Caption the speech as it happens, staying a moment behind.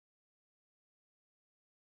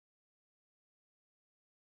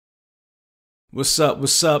What's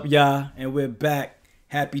up, y'all? And we're back.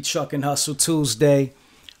 Happy Truck and Hustle Tuesday.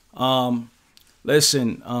 Um,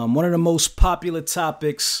 one of the most popular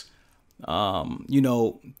topics,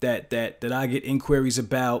 that I get inquiries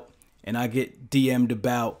about and I get DM'd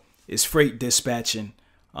about is freight dispatching.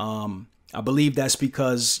 I believe that's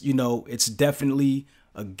because, it's definitely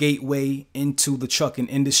a gateway into the trucking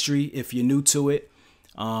industry if you're new to it.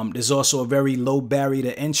 There's also a very low barrier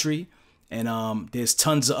to entry, and there's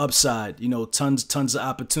tons of upside. Tons of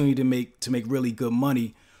opportunity to make really good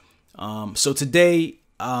money. So today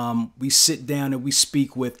we sit down and we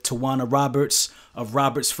speak with Tujuana Roberts of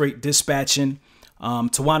Roberts Freight Dispatching.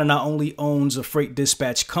 Tujuana not only owns a freight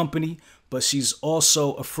dispatch company, but she's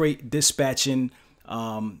also a freight dispatching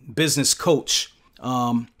business coach.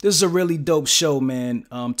 This is a really dope show, man.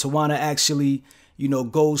 Tujuana actually,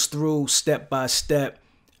 goes through step by step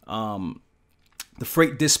the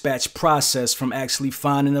freight dispatch process from actually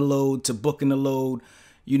finding a load to booking the load,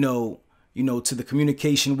 to the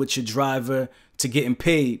communication with your driver to getting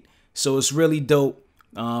paid. So it's really dope.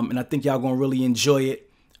 And I think y'all gonna really enjoy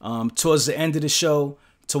it. Towards the end of the show,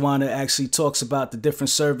 Tujuana actually talks about the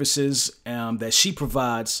different services that she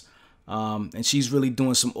provides. And she's really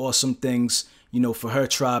doing some awesome things, for her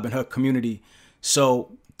tribe and her community.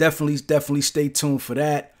 So definitely stay tuned for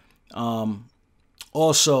that.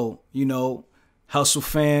 Also, Hustle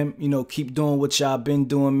fam, keep doing what y'all been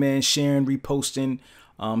doing, man. Sharing, reposting,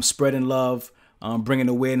 spreading love, bringing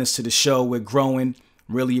awareness to the show. We're growing.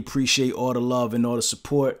 Really appreciate all the love and all the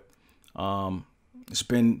support. It's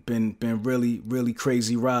been really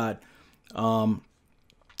crazy ride.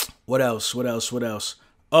 What else?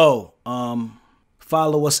 Oh,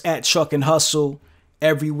 follow us at Truck and Hustle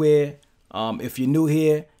everywhere. If you're new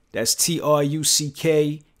here, that's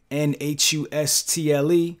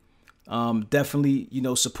TruckNHustle. Definitely,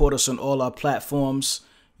 support us on all our platforms.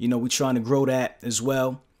 We're trying to grow that as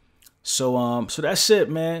well. So that's it,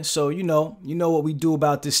 man. So, you know what we do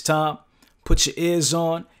about this time. Put your ears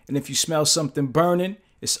on, and if you smell something burning,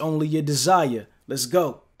 it's only your desire. Let's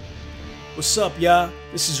go. What's up, y'all?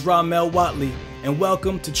 This is Ramel Watley, and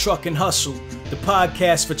welcome to Truck and Hustle, the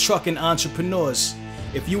podcast for trucking entrepreneurs.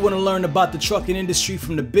 If you want to learn about the trucking industry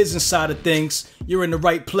from the business side of things, you're in the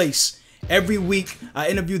right place. Every week, I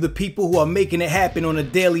interview the people who are making it happen on a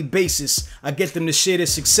daily basis. I get them to share their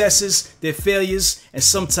successes, their failures, and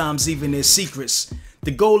sometimes even their secrets.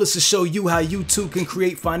 The goal is to show you how you too can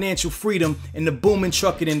create financial freedom in the booming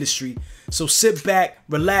trucking industry. So sit back,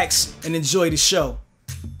 relax, and enjoy the show.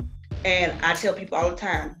 And I tell people all the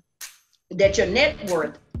time that your net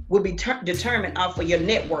worth will be determined off of your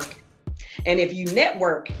network. And if you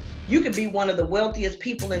network, you could be one of the wealthiest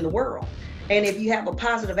people in the world. And if you have a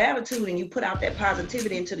positive attitude and you put out that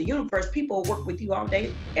positivity into the universe, people will work with you all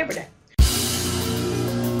day, every day.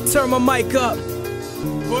 Turn my mic up.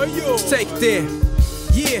 Take it there.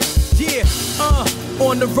 Yeah.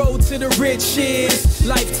 On the road to the riches.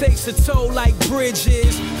 Life takes a toll like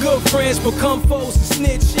bridges. Good friends become foes and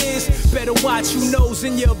snitches. Better watch who knows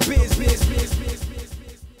in your business.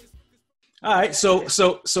 All right, so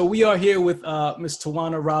we are here with Miss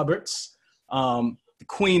Tujuana Roberts, the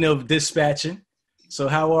queen of dispatching. So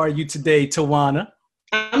how are you today, Tujuana?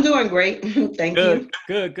 I'm doing great. Thank you.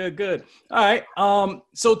 Good. All right.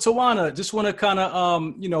 So Tujuana, just want to kind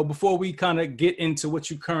of, before we kind of get into what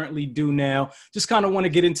you currently do now, just kind of want to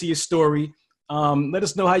get into your story. Let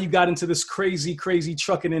us know how you got into this crazy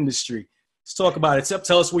trucking industry. Let's talk about it.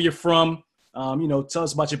 Tell us where you're from. Tell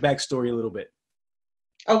us about your backstory a little bit.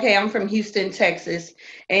 Okay, I'm from Houston, Texas.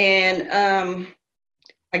 And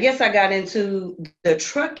I guess I got into the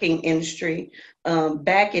trucking industry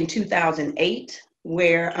back in 2008.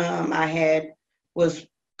 Where I was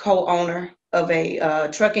co-owner of a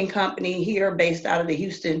trucking company here based out of the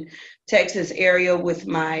Houston, Texas area with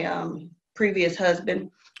my previous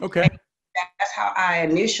husband. Okay. And that's how I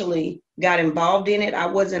initially got involved in it. I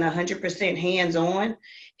wasn't 100% hands-on.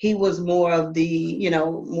 He was more of the,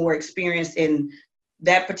 more experienced in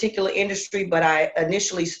that particular industry, but I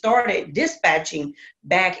initially started dispatching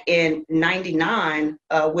back in '99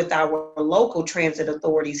 with our local transit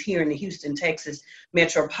authorities here in the Houston, Texas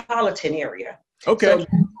metropolitan area. Okay.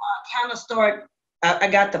 So I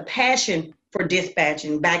got the passion for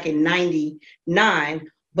dispatching back in '99,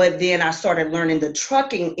 but then I started learning the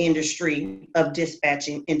trucking industry of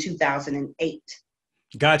dispatching in 2008.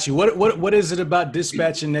 Got you. What is it about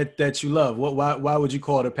dispatching that you love? Why would you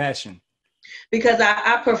call it a passion? Because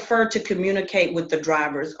I prefer to communicate with the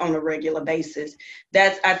drivers on a regular basis.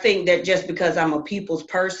 I think that just because I'm a people's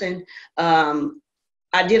person,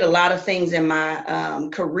 I did a lot of things in my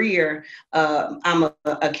career. I'm an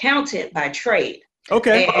accountant by trade.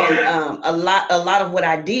 Okay. And a lot of what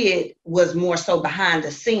I did was more so behind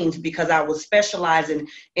the scenes because I was specializing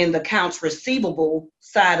in the accounts receivable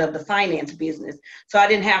side of the finance business. So I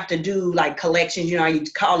didn't have to do like collections, you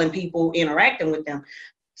calling people, interacting with them.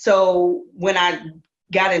 So when I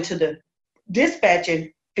got into the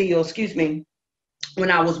dispatching field, excuse me, when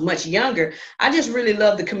I was much younger, I just really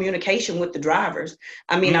loved the communication with the drivers.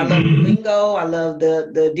 I mean, I love the lingo. I love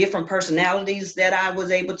the different personalities that I was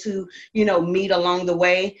able to, meet along the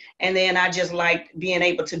way. And then I just liked being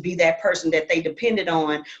able to be that person that they depended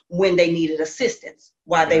on when they needed assistance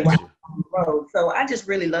while they were Got out you. on the road. So I just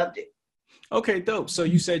really loved it. Okay, dope. So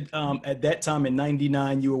you said at that time in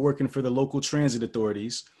 '99 you were working for the local transit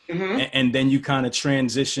authorities, Hmm. and then you kind of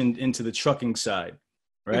transitioned into the trucking side,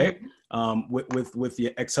 right? Hmm. With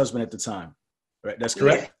your ex-husband at the time, right? That's Yes.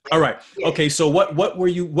 correct. All right. Yes. Okay. So what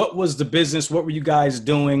was the business? What were you guys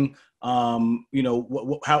doing? How?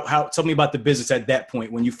 Tell me about the business at that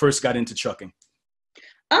point when you first got into trucking.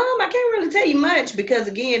 I can't really tell you much because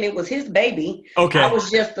again, it was his baby. I Okay. was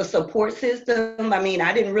just the support system. I mean,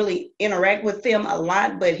 I didn't really interact with them a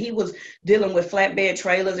lot, but he was dealing with flatbed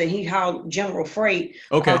trailers and he hauled general freight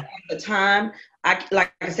at Okay. the time.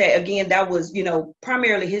 Like I said, again, that was,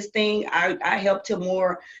 primarily his thing. I helped him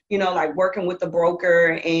more, like working with the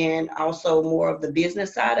broker and also more of the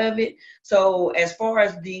business side of it. So as far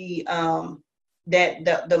as the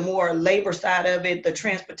more labor side of it, the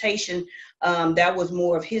transportation, that was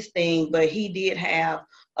more of his thing, but he did have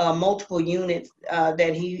multiple units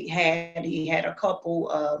that he had. He had a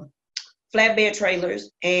couple flatbed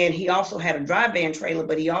trailers, and he also had a dry van trailer,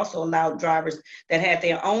 but he also allowed drivers that had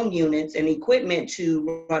their own units and equipment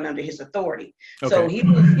to run under his authority. So Okay. he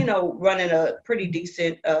was, running a pretty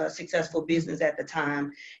decent, successful business at the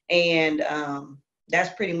time. And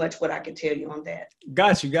that's pretty much what I can tell you on that.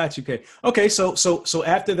 Got you. Got you. Okay. Okay. So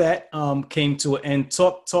after that came to an end.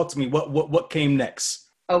 Talk to me. What came next?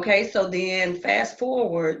 Okay, so then fast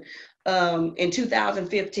forward, in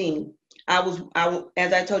 2015,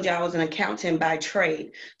 as I told you, I was an accountant by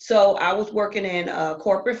trade. So I was working in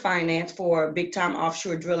corporate finance for a big time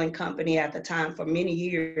offshore drilling company at the time for many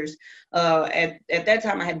years. At that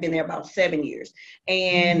time, I had been there about 7 years.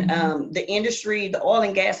 And the oil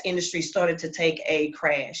and gas industry started to take a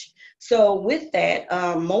crash. So with that,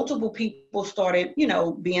 multiple people started,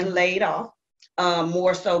 being laid off.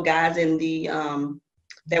 More so guys in the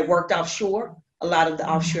that worked offshore, a lot of the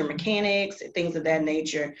offshore mechanics, things of that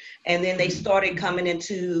nature. And then they started coming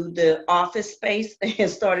into the office space and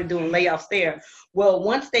started doing layoffs there. Well,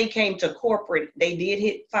 once they came to corporate, they did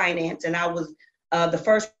hit finance, and I was the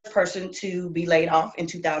first person to be laid off in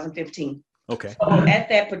 2015. Okay. So at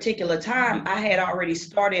that particular time, I had already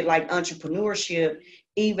started like entrepreneurship,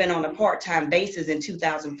 even on a part-time basis in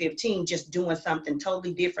 2015, just doing something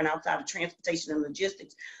totally different outside of transportation and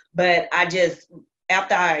logistics. But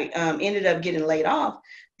after I ended up getting laid off,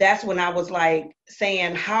 that's when I was like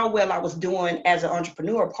saying how well I was doing as an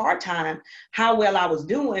entrepreneur part-time, how well I was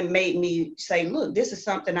doing made me say, look, this is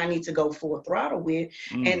something I need to go full throttle with.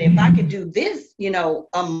 And if I could do this,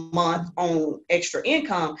 a month on extra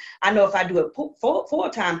income, I know if I do it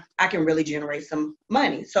full-time, I can really generate some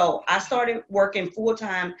money. So I started working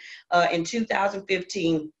full-time in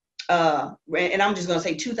 2015. And I'm just going to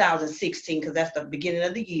say 2016 because that's the beginning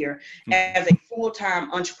of the year as a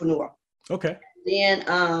full-time entrepreneur. Okay. Then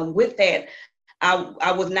with that,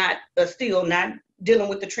 I was not still not dealing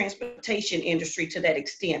with the transportation industry to that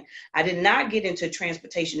extent. I did not get into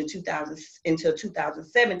transportation until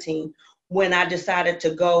 2017 when I decided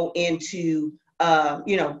to go into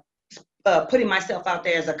putting myself out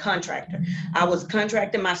there as a contractor. I was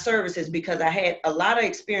contracting my services because I had a lot of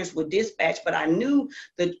experience with dispatch, but I knew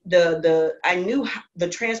the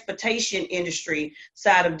transportation industry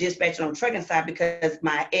side of dispatching on the trucking side because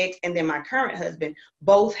my ex and then my current husband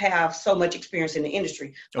both have so much experience in the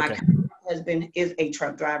industry. My Okay. current husband is a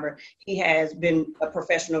truck driver. He has been a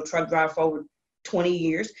professional truck driver for over 20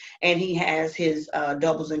 years, and he has his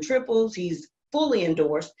doubles and triples. He's fully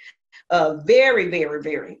endorsed, a very, very,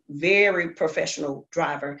 very, very professional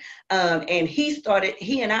driver. And he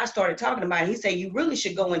and I started talking about it. He said, you really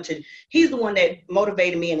should go into, he's the one that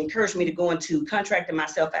motivated me and encouraged me to go into contracting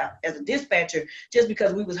myself out as a dispatcher, just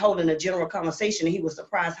because we was holding a general conversation. And he was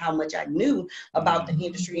surprised how much I knew about the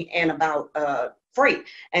industry and about freight.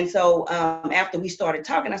 And so after we started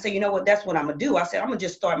talking, I said, you know what, that's what I'm gonna do. I said, I'm gonna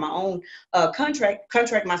just start my own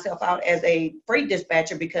contract myself out as a freight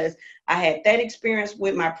dispatcher because I had that experience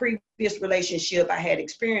with my previous relationship. I had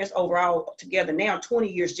experience overall together now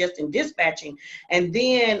 20 years just in dispatching. And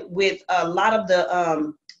then with a lot of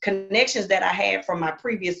the connections that I had from my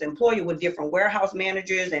previous employer with different warehouse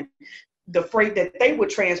managers and the freight that they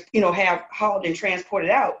would have hauled and transported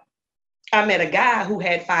out, I met a guy who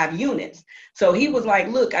had 5 units. So he was like,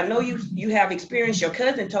 look, I know you have experience. Your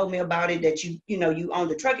cousin told me about it, that you own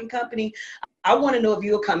the trucking company. I want to know if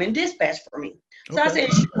you'll come and dispatch for me. So I Okay.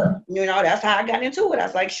 said, sure. That's how I got into it. I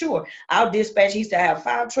was like, sure, I'll dispatch. He used to have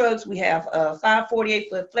 5 trucks. We have 5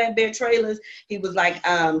 48-foot flatbed trailers. He was like,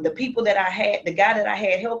 the guy that I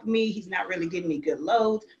had helping me, he's not really getting me good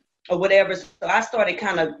loads or whatever. So I started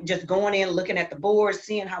kind of just going in, looking at the boards,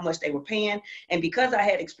 seeing how much they were paying. And because I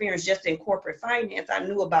had experience just in corporate finance, I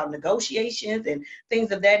knew about negotiations and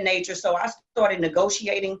things of that nature. So I started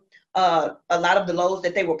negotiating a lot of the loads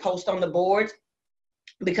that they would post on the boards.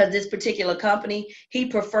 Because this particular company, he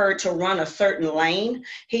preferred to run a certain lane.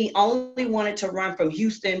 He only wanted to run from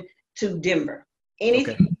Houston to Denver. Okay.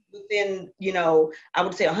 Anything within, I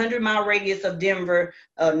would say 100-mile radius of Denver,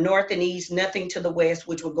 north and east, nothing to the west,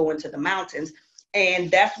 which would go into the mountains.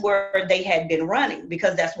 And that's where they had been running,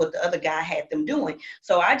 because that's what the other guy had them doing.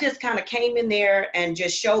 So I just kind of came in there and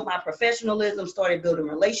just showed my professionalism, started building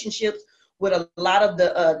relationships with a lot of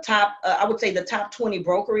the I would say the top 20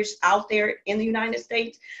 brokerage out there in the United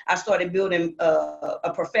States. I started building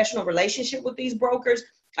a professional relationship with these brokers.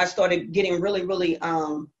 I started getting really, really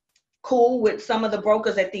cool with some of the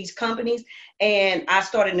brokers at these companies. And I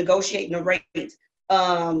started negotiating the rates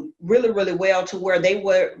really, really well, to where they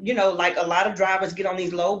were, like a lot of drivers get on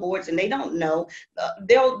these low boards and they don't know.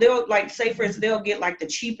 They'll like, say for instance, they'll get like the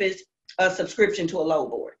cheapest subscription to a low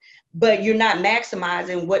board, but you're not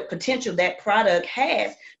maximizing what potential that product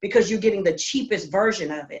has, because you're getting the cheapest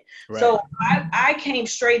version of it. Right. So I came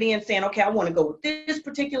straight in saying, okay, I want to go with this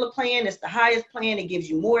particular plan. It's the highest plan. It gives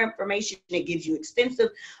you more information. It gives you extensive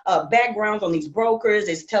backgrounds on these brokers.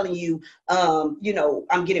 It's telling you,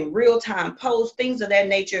 I'm getting real-time posts, things of that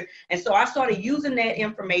nature. And so I started using that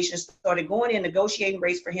information, started going in negotiating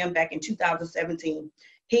rates for him back in 2017.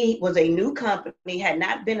 He was a new company, had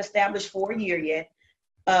not been established for a year yet.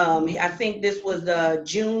 I think this was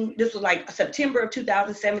June. This was like September of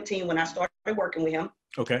 2017 when I started working with him.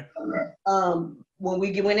 Okay. When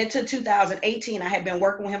we went into 2018, I had been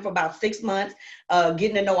working with him for about 6 months,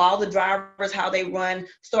 getting to know all the drivers, how they run,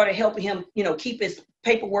 started helping him, keep his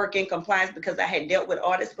paperwork in compliance, because I had dealt with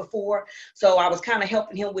audits before. So I was kind of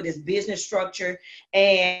helping him with his business structure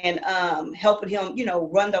and helping him,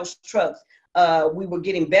 run those trucks. We were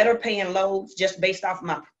getting better paying loads just based off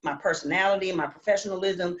my personality, my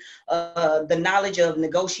professionalism, the knowledge of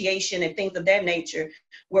negotiation and things of that nature,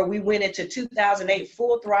 where we went into 2008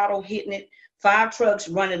 full throttle, hitting it, 5 trucks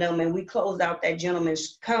running them, and we closed out that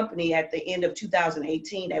gentleman's company at the end of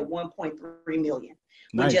 2018 at 1.3 million.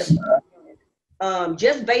 Nice.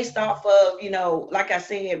 Just based off of, like I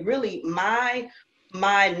said, really my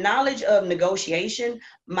knowledge of negotiation,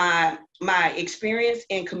 my experience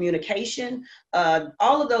in communication,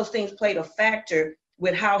 all of those things played a factor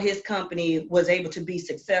with how his company was able to be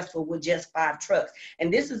successful with just 5 trucks.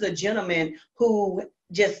 And this is a gentleman who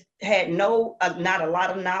just had not a lot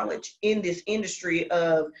of knowledge in this industry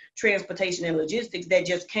of transportation and logistics, that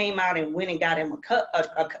just came out and went and got him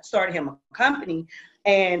started him a company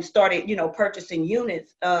and started, purchasing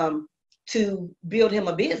units to build him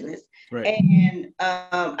a business. Right. And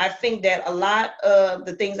I think that a lot of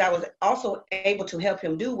the things I was also able to help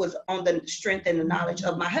him do was on the strength and the knowledge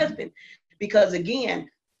of my husband, because again,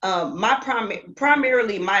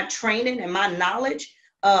 primarily my training and my knowledge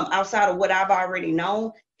outside of what I've already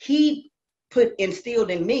known, he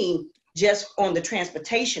instilled in me just on the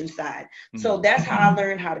transportation side. Mm-hmm. So that's how I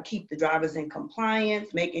learned how to keep the drivers in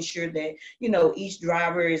compliance, making sure that, each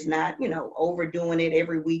driver is not, overdoing it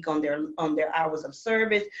every week on their hours of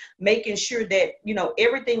service, making sure that,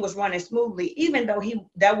 everything was running smoothly, even though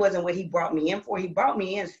that wasn't what he brought me in for. He brought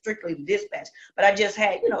me in strictly to dispatch, but I just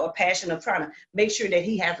had, a passion of trying to make sure that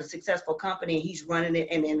he has a successful company and he's running it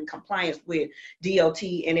and in compliance with DOT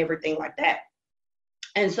and everything like that.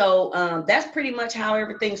 And so that's pretty much how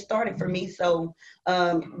everything started for me. So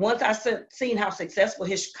once I seen how successful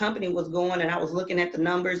his company was going, and I was looking at the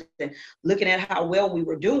numbers and looking at how well we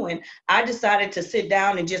were doing, I decided to sit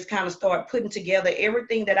down and just kind of start putting together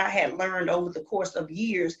everything that I had learned over the course of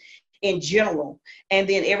years in general, and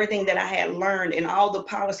then everything that I had learned in all the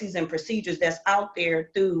policies and procedures that's out there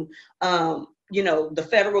through the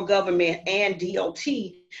federal government and DOT.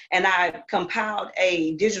 And I compiled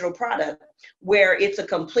a digital product where it's a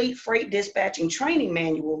complete freight dispatching training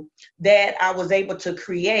manual that I was able to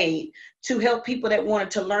create to help people that wanted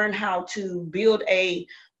to learn how to build a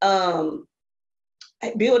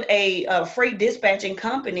freight dispatching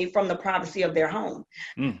company from the privacy of their home.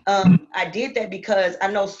 I did that because I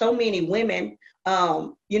know so many women,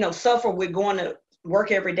 suffer with going to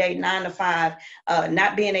work every day, 9 to 5,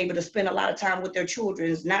 not being able to spend a lot of time with their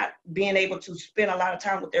children, not being able to spend a lot of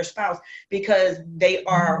time with their spouse because they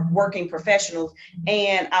are working professionals.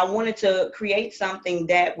 And I wanted to create something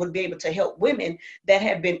that would be able to help women that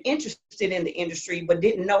have been interested in the industry, but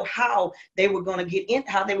didn't know how they were going to get in,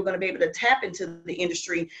 how they were going to be able to tap into the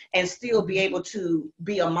industry and still be able to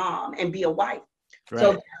be a mom and be a wife. Right.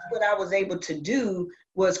 So that's what I was able to do,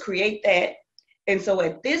 was create that. And so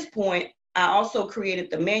at this point, I also created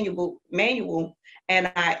the manual,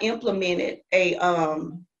 and I implemented a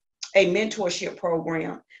mentorship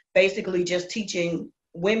program, basically just teaching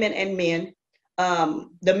women and men.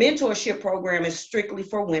 The mentorship program is strictly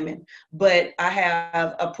for women, but I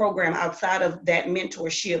have a program outside of that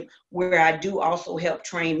mentorship where I do also help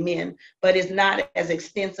train men, but it's not as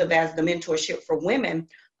extensive as the mentorship for women.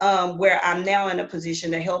 Where I'm now in a position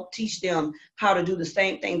to help teach them how to do the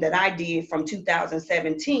same thing that I did from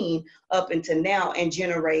 2017 up until now and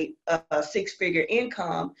generate a six-figure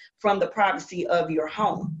income from the privacy of your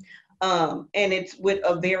home. And it's with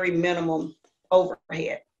a very minimum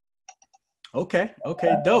overhead. Okay,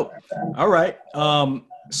 dope. All right.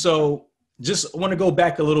 So just want to go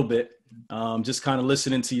back a little bit, just kind of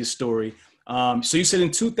listening to your story. So you said in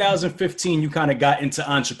 2015, you kind of got into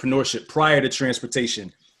entrepreneurship prior to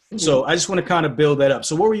transportation. So I just want to kind of build that up.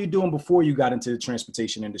 So what were you doing before you got into the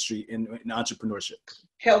transportation industry in entrepreneurship?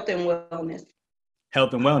 Health and wellness.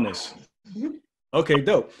 Health and wellness. Mm-hmm. Okay,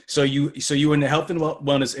 dope. So you were in the health and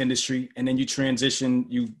wellness industry, and then you transitioned.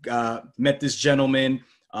 You met this gentleman.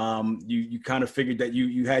 You kind of figured that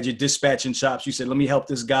you had your dispatching chops. You said, "Let me help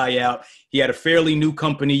this guy out." He had a fairly new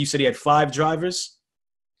company. You said he had 5 drivers.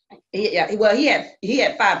 Yeah. Well, he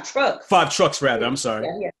had 5 trucks. 5 trucks, rather. I'm sorry.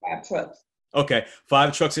 Yeah, he had 5 trucks. Okay,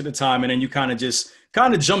 5 trucks at a time, and then you kind of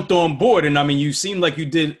jumped on board. And I mean, you seemed like you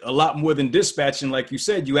did a lot more than dispatching. Like you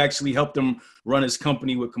said, you actually helped him run his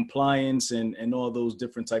company with compliance and all those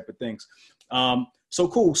different type of things. So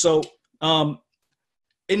cool. So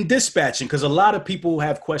in dispatching, because a lot of people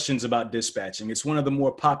have questions about dispatching. It's one of the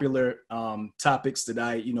more popular topics that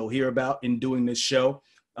I hear about in doing this show.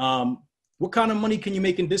 What kind of money can you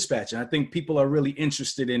make in dispatching? I think people are really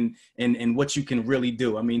interested in what you can really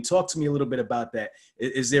do. I mean, talk to me a little bit about that.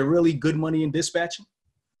 Is there really good money in dispatching?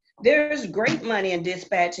 There's great money in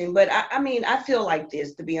dispatching, but I feel like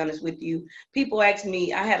this, to be honest with you. People ask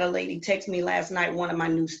me, I had a lady text me last night, one of my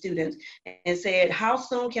new students, and said, "How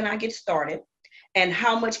soon can I get started? And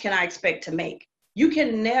how much can I expect to make?" You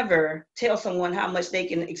can never tell someone how much they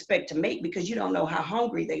can expect to make because you don't know how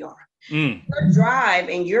hungry they are. Your drive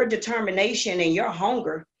and your determination and your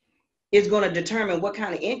hunger is going to determine what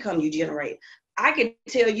kind of income you generate. I can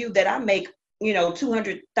tell you that I make,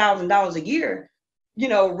 $200,000 a year,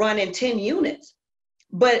 running 10 units.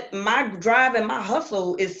 But my drive and my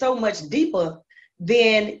hustle is so much deeper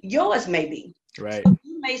than yours may be. Right. So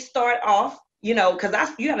you may start off, because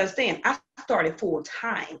you understand, I started full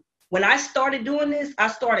time. When I started doing this, I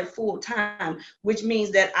started full time, which means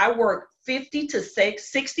that I work 50 to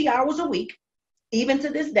 60 hours a week, even to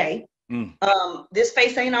this day. This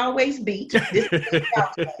face ain't always beat.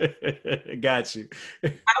 Got you.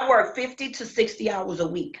 I work 50 to 60 hours a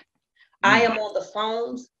week. I am on the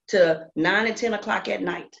phones to 9 and 10 o'clock at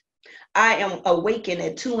night. I am awakened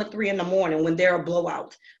at 2 and 3 in the morning when there are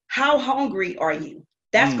blowouts. How hungry are you?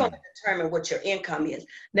 That's going to determine what your income is.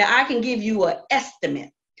 Now, I can give you an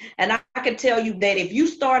estimate. And I can tell you that if you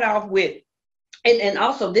start off with, and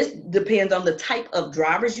also this depends on the type of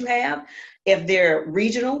drivers you have. If they're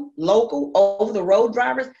regional, local, over the road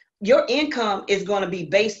drivers, your income is going to be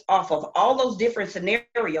based off of all those different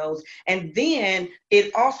scenarios. And then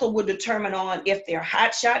it also will determine on if they're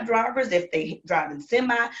hot shot drivers, if they driving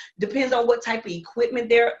semi, depends on what type of equipment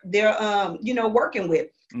they're working with.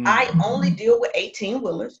 I only deal with 18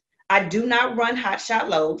 wheelers. I do not run hot shot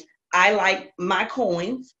loads. I like my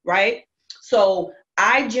coins, right? So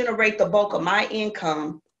I generate the bulk of my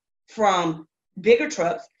income from bigger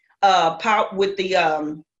trucks, with the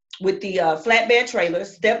flatbed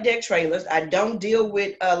trailers, step deck trailers. I don't deal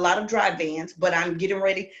with a lot of dry vans, but I'm getting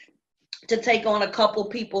ready to take on a couple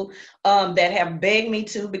people that have begged me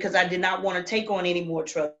to, because I did not want to take on any more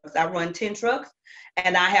trucks. I run 10 trucks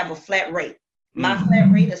and I have a flat rate. My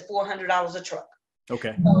flat rate is $400 a truck.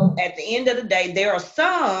 Okay. So at the end of the day, there are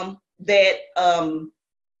some that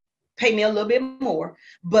pay me a little bit more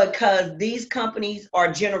because these companies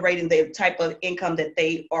are generating the type of income that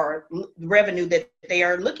revenue that they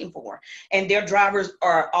are looking for. And their drivers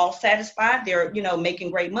are all satisfied. They're,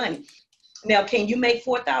 making great money. Now, can you make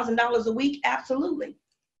 $4,000 a week? Absolutely.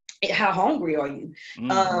 How hungry are you?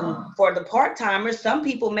 Mm. For the part-timers, some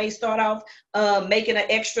people may start off making an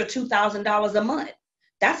extra $2,000 a month.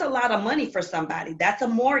 That's a lot of money for somebody. That's a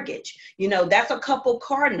mortgage. That's a couple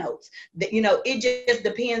car notes. It just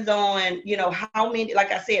depends on, how many,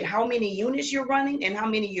 like I said, how many units you're running and how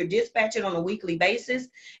many you're dispatching on a weekly basis.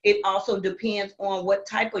 It also depends on what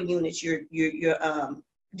type of units you're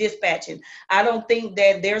dispatching. I don't think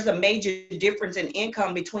that there's a major difference in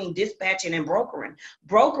income between dispatching and brokering.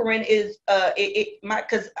 Brokering is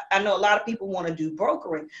because I know a lot of people want to do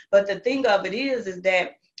brokering, but the thing of it is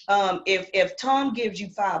that if Tom gives you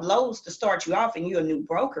 5 loads to start you off and you're a new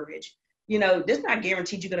brokerage, this not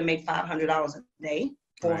guaranteed you're going to make $500 a day.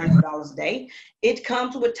 $400 a day. It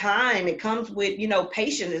comes with time. It comes with,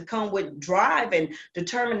 patience. It comes with drive and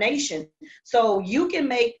determination. So you can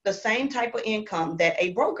make the same type of income that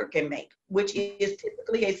a broker can make, which is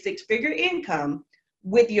typically a 6-figure income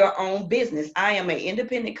with your own business. I am an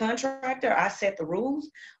independent contractor. I set the rules.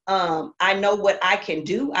 I know what I can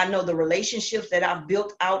do. I know the relationships that I've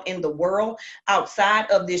built out in the world outside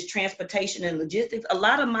of this transportation and logistics. A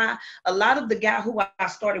lot of the guy who I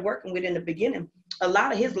started working with in the beginning, a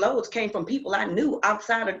lot of his loads came from people I knew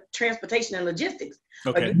outside of transportation and logistics.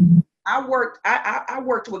 Okay. I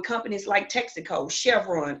worked with companies like Texaco,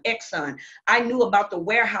 Chevron, Exxon. I knew about the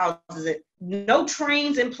warehouses. No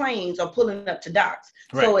trains and planes are pulling up to docks.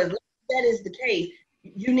 Right. So as long as that is the case,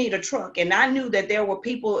 you need a truck. And I knew that there were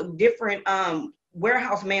people, different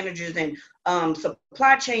warehouse managers and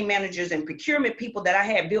supply chain managers and procurement people that I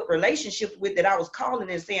had built relationships with, that I was calling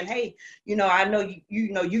and saying, hey, I know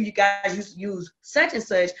you guys used to use such and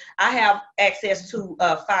such. I have access to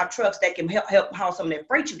 5 trucks that can help haul some of that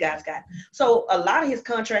freight you guys got. So a lot of his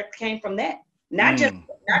contracts came from that. Not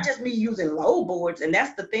just me using load boards. And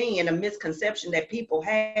that's the thing, and a misconception that people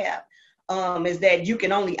have, is that you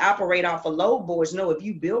can only operate off of load boards. No, if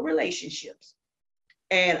you build relationships,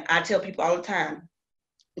 and I tell people all the time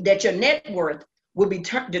that your net worth will be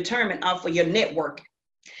determined off of your network.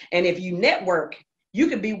 And if you network, you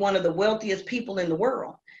could be one of the wealthiest people in the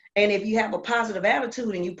world. And if you have a positive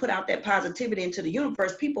attitude and you put out that positivity into the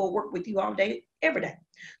universe, people will work with you all day, every day.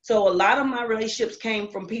 So a lot of my relationships came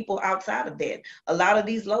from people outside of that. A lot of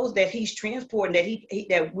these loads that he's transporting,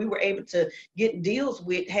 that we were able to get deals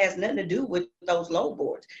with, has nothing to do with those load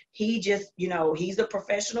boards. He just, he's a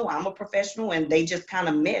professional, I'm a professional, and they just kind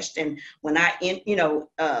of meshed. And when I,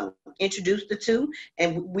 introduced the two,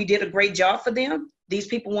 and we did a great job for them, these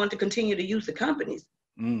people wanted to continue to use the companies.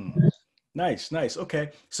 Nice.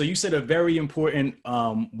 Okay. So you said a very important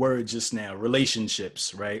word just now,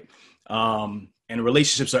 relationships, right? And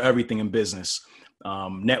relationships are everything in business.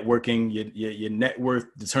 Networking, your net worth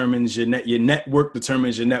determines your network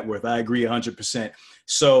determines your net worth. I agree 100%.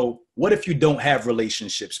 So what if you don't have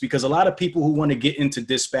relationships? Because a lot of people who want to get into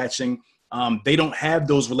dispatching, they don't have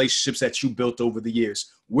those relationships that you built over the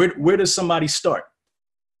years. Where does somebody start?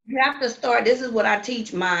 You have to start. This is what I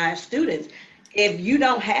teach my students. If you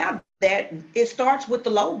don't have that, it starts with the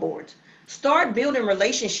load boards. Start building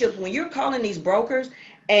relationships. When you're calling these brokers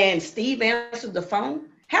and Steve answered the phone,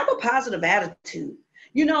 have a positive attitude.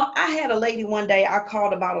 I had a lady one day, I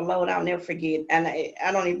called about a load, I'll never forget, and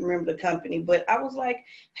I don't even remember the company, but I was like,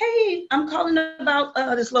 hey, I'm calling about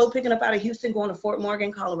this load picking up out of Houston going to Fort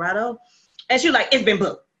Morgan, Colorado. And she was like, it's been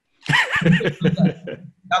booked.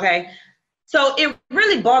 Okay. So it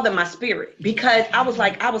really bothered my spirit, because I was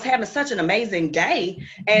like, I was having such an amazing day.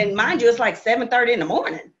 And mind you, it's like 7:30 in the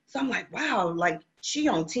morning. So I'm like, wow, like she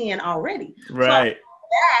on 10 already. Right. So I called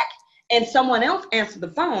back and someone else answered the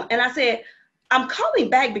phone. And I said, I'm calling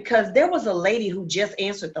back because there was a lady who just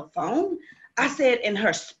answered the phone. I said, and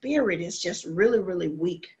her spirit is just really, really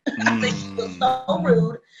weak. I said, she was so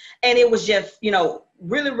rude. And it was just,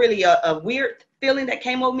 really, really a weird feeling that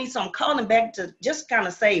came over me. So I'm calling back to just kind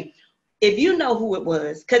of say, if you know who it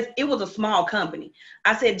was, because it was a small company,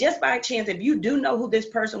 I said, just by chance, if you do know who this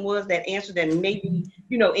person was that answered, and maybe,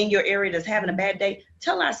 in your area that's having a bad day,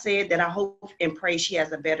 tell her I said that I hope and pray she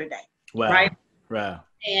has a better day. Wow. Right? Wow.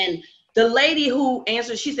 And the lady who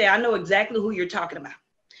answered, she said, I know exactly who you're talking about.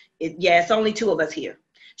 It's only 2 of us here.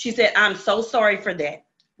 She said, I'm so sorry for that.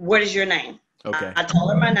 What is your name? Okay. I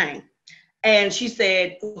told her my name. And she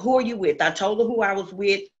said, who are you with? I told her who I was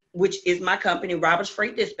with, which is my company, Roberts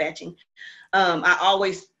Freight Dispatching. I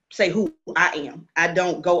always say who I am. I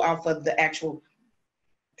don't go off of the actual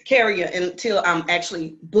carrier until I'm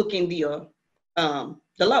actually booking the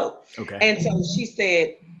load. Okay. And so she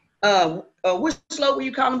said, which load were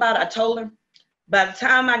you calling about? I told her. By the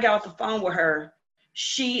time I got off the phone with her,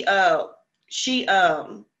 she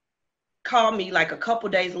called me like a couple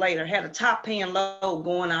days later, had a top paying load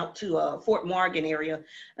going out to Fort Morgan area.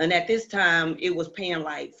 And at this time it was paying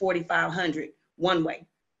like 4,500 one way.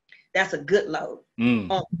 That's a good load on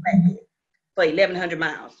for 1,100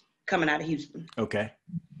 miles coming out of Houston. Okay.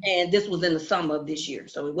 And this was in the summer of this year.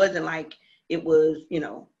 So it wasn't like it was, you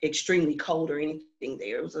know, extremely cold or anything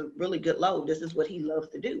there. It was a really good load. This is what he loves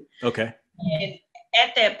to do. Okay. And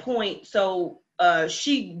at that point, so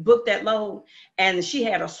she booked that load and she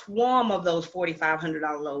had a swarm of those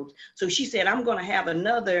 $4,500 loads. So she said, I'm going to have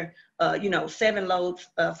another, 7 loads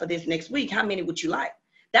for this next week. How many would you like?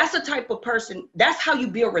 That's the type of person, that's how you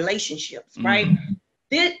build relationships, right?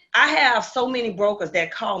 I have so many brokers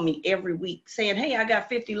that call me every week saying, hey, I got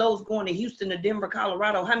 50 loads going to Houston to Denver,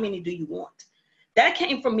 Colorado. How many do you want? That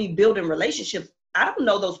came from me building relationships. I don't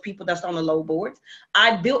know those people that's on the load boards.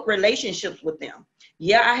 I built relationships with them.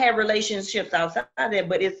 Yeah, I had relationships outside there,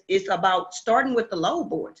 but it's about starting with the load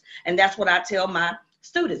boards. And that's what I tell my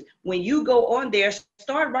students. When you go on there,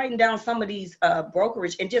 start writing down some of these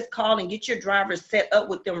brokerage and just call and get your drivers set up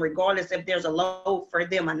with them, regardless if there's a load for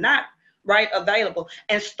them or not, right, available,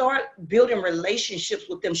 and start building relationships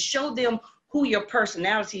with them. Show them who your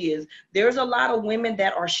personality is. There's a lot of women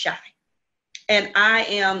that are shy. And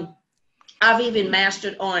I've even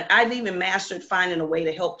mastered finding a way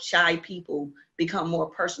to help shy people become more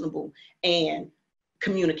personable and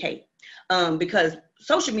communicate. Because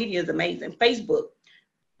social media is amazing. Facebook,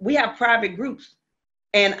 we have private groups.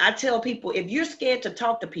 And I tell people, if you're scared to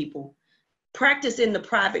talk to people, practice in the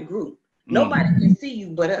private group. Nobody can see you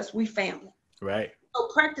but us. We family. Right. So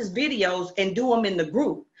practice videos and do them in the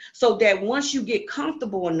group so that once you get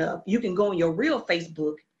comfortable enough, you can go on your real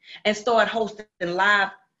Facebook and start hosting live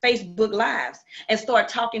Facebook lives and start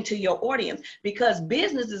talking to your audience, because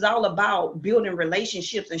business is all about building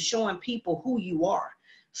relationships and showing people who you are.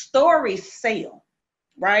 Stories sell,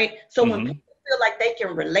 right? So when people feel like they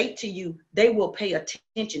can relate to you, they will pay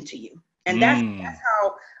attention to you. And that's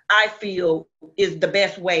how I feel is the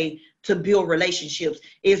best way to build relationships,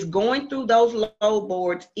 is going through those load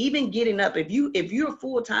boards, even getting up. If you're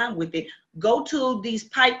full time with it, go to these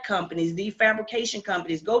pipe companies, these fabrication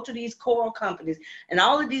companies, go to these coral companies and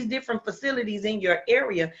all of these different facilities in your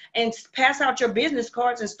area and pass out your business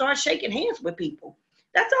cards and start shaking hands with people.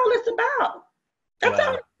 That's all it's about. That's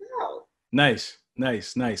all it's about. Nice.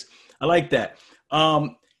 I like that.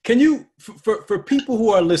 Can you, for people who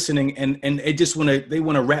are listening and they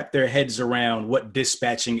want to wrap their heads around what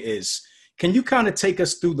dispatching is, can you kind of take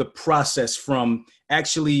us through the process from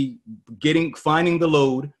actually finding the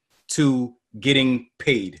load to getting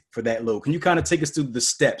paid for that load? Can you kind of take us through the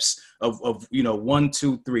steps of 1,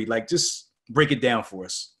 2, 3, like just break it down for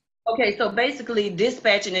us? Okay, so basically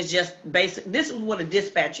dispatching is just basic. This is what a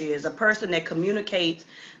dispatcher is: a person that communicates,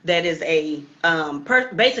 that is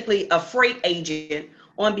basically a freight agent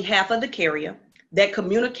on behalf of the carrier that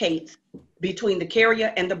communicates between the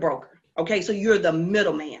carrier and the broker. Okay, so you're the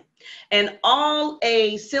middleman. And I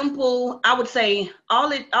would say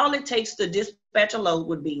all it takes to dispatch a load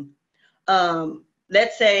would be,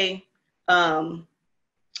 let's say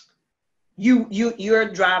you're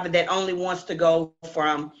a driver that only wants to go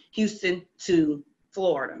from Houston to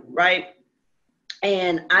Florida, right?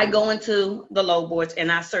 And I go into the load boards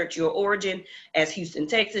and I search your origin as Houston,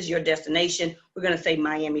 Texas, your destination. We're going to say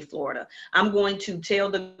Miami, Florida. I'm going to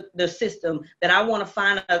tell the system that I want to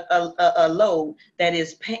find a load that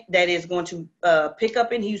is going to pick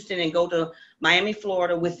up in Houston and go to Miami,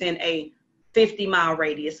 Florida within a 50-mile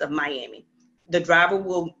radius of Miami. The driver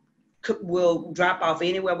will drop off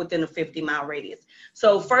anywhere within a 50-mile radius.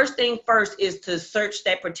 So first thing first is to search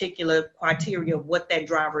that particular criteria of what that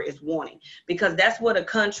driver is wanting, because that's what an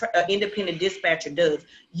independent dispatcher does.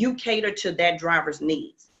 You cater to that driver's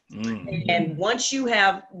needs. And once you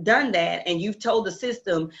have done that and you've told the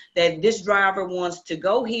system that this driver wants to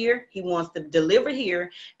go here, he wants to deliver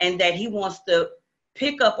here, and that he wants to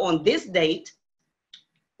pick up on this date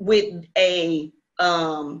with a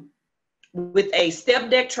step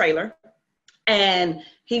deck trailer, and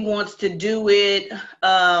he wants to do it,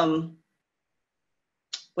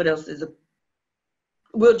 what else is it?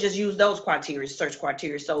 We'll just use those criteria, search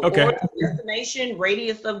criteria. So origin, destination,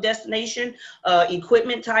 radius of destination,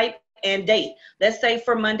 equipment type, and date. Let's say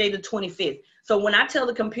for Monday the 25th. So when I tell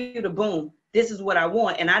the computer, boom, this is what I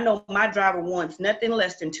want, and I know my driver wants nothing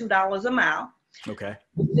less than $2 a mile. Okay.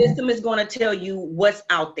 The system is going to tell you what's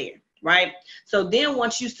out there. Right. So then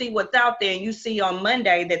once you see what's out there and you see on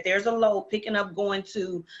Monday that there's a load picking up going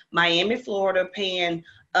to Miami, Florida, paying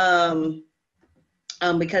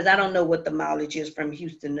because I don't know what the mileage is from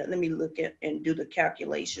Houston. Let me look at and do the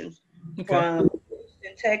calculations. From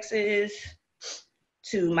Houston, Texas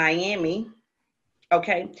to Miami.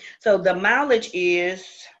 Okay, so the mileage is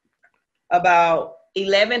about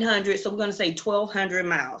 1,100. So we're going to say 1,200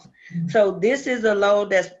 miles. So this is a load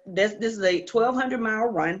this is a 1,200-mile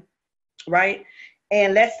run, right?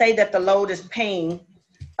 And let's say that the load is paying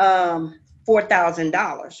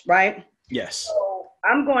 $4,000, right? Yes. So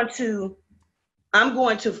I'm going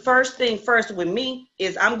to first thing first with me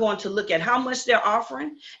is I'm going to look at how much they're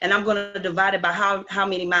offering, and I'm going to divide it by how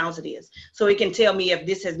many miles it is. So it can tell me if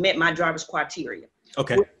this has met my driver's criteria.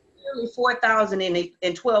 Okay. With nearly 4,000 and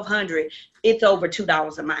 1,200, it's over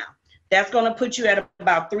 $2 a mile. That's going to put you at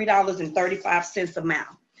about $3.35 a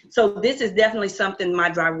mile. So this is definitely something my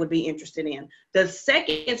driver would be interested in. The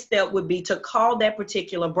second step would be to call that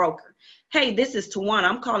particular broker. Hey, this is Tujuana.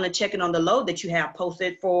 I'm calling and checking on the load that you have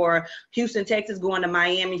posted for Houston, Texas, going to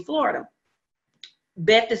Miami, Florida.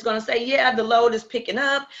 Beth is going to say, yeah, the load is picking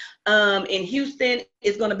up. In Houston,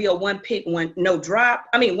 it's going to be a one pick, one drop.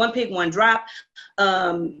 It's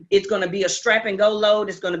going to be a strap and go load.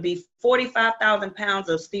 It's going to be 45,000 pounds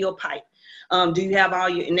of steel pipe. Do you have all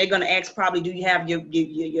your, and they're going to ask probably, do you have your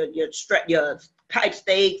pipe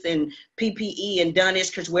stakes and PPE and Dunish,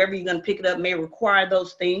 because wherever you're going to pick it up may require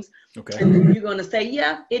those things. Okay. And then you're going to say,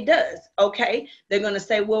 yeah, it does. Okay. They're going to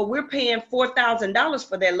say, well, we're paying $4,000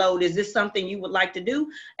 for that load. Is this something you would like to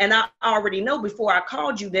do? And I already know before I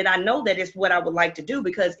called you that I know that it's what I would like to do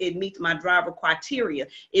because it meets my driver criteria.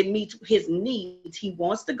 It meets his needs. He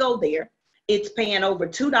wants to go there. It's paying over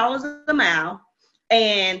 $2 a mile,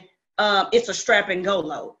 and it's a strap and go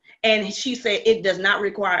load. And she said it does not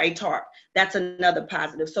require a tarp. That's another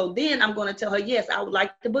positive. So then I'm going to tell her, yes, I would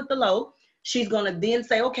like to book the load. She's going to then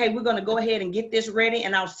say, okay, we're going to go ahead and get this ready,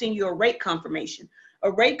 and I'll send you a rate confirmation.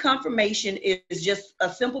 A rate confirmation is just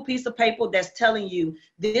a simple piece of paper that's telling you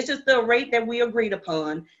this is the rate that we agreed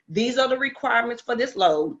upon. These are the requirements for this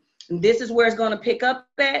load. And this is where it's going to pick up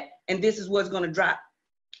at, and this is where it's going to drop.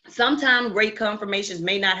 Sometimes rate confirmations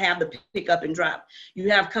may not have the pick up and drop. You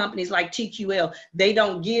have companies like TQL, they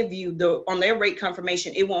don't give you on their rate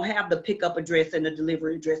confirmation, it won't have the pickup address and the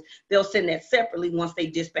delivery address. They'll send that separately once they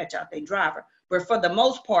dispatch out their driver. But for the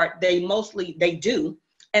most part, they do.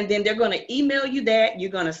 And then they're going to email you that, you're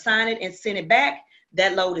going to sign it and send it back.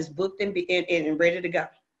 That load is booked and ready to go.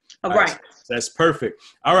 All right. That's perfect.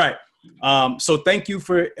 All right. So thank you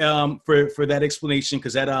for that explanation,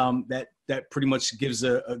 because that pretty much gives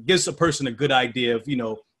a person a good idea of,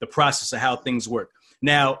 the process of how things work.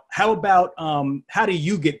 Now, how about how do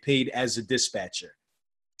you get paid as a dispatcher?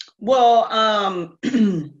 Well,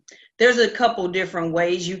 there's a couple different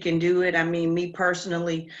ways you can do it. I mean, me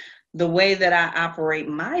personally, the way that I operate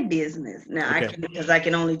my business now, okay, because I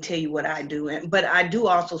can only tell you what I do, but I do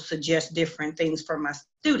also suggest different things for my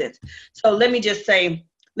students. So let me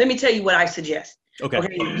tell you what I suggest. Okay.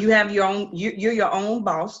 You have your own, you're your own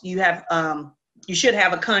boss. You have, you should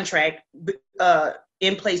have a contract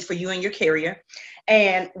in place for you and your carrier.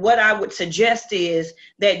 And what I would suggest is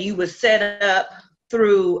that you would set up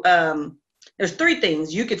through, there's three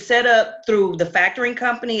things. You could set up through the factoring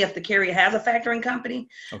company if the carrier has a factoring company.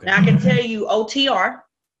 Okay. Now I can tell you OTR,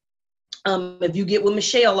 if you get with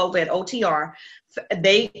Michelle over at OTR,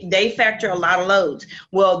 they factor a lot of loads.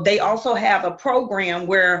 Well, they also have a program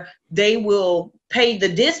where they will pay the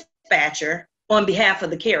dispatcher on behalf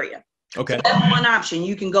of the carrier. Okay. So that's one option.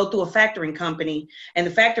 You can go through a factoring company, and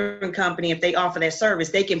the factoring company, if they offer that service,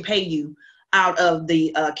 they can pay you out of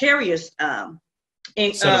the carrier's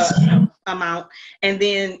amount, and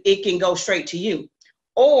then it can go straight to you.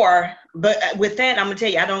 But with that, I'm gonna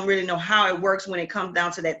tell you, I don't really know how it works when it comes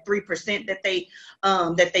down to that 3% that they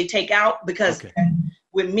take out, because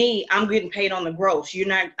with me, I'm getting paid on the gross. You're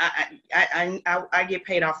not. I get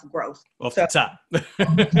paid off of gross. Off the top.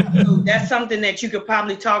 So that's something that you could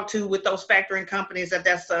probably talk to with those factoring companies,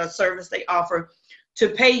 that's a service they offer to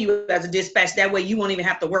pay you as a dispatch. That way, you won't even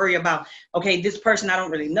have to worry about, okay, this person, I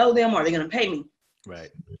don't really know them. Are they going to pay me? Right.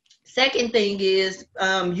 Second thing is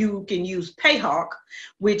you can use PayHawk,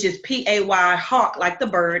 which is P-A-Y, hawk, like the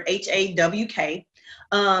bird, H-A-W-K.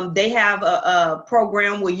 They have a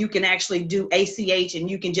program where you can actually do ACH, and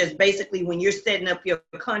you can just basically, when you're setting up your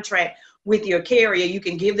contract with your carrier, you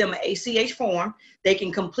can give them an ACH form. They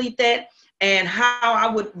can complete that. And how I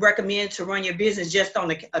would recommend to run your business just on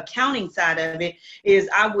the accounting side of it is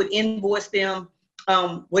I would invoice them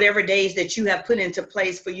whatever days that you have put into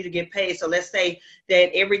place for you to get paid. So let's say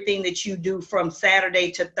that everything that you do from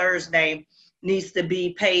Saturday to Thursday needs to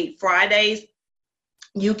be paid Fridays.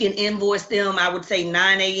 You can invoice them, I would say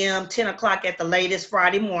 9 a.m., 10 o'clock at the latest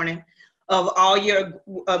Friday morning, of all your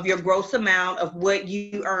gross amount of what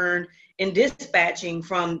you earned in dispatching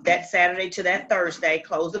from that Saturday to that Thursday,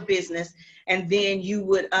 close of business. And then you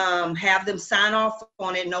would have them sign off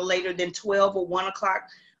on it no later than 12 or 1 o'clock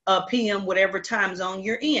p.m., whatever time zone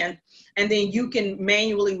you're in. And then you can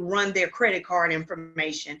manually run their credit card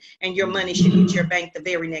information, and your money should hit your bank the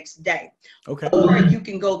very next day. Okay. Or you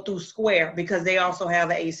can go through Square, because they also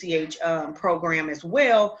have an ACH program as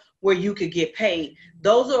well, where you could get paid.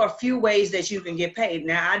 Those are a few ways that you can get paid.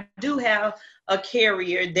 Now, I do have a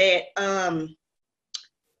carrier that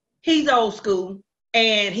he's old school,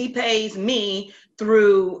 and he pays me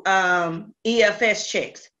through EFS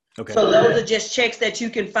checks. Okay. So those are just checks that you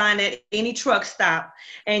can find at any truck stop,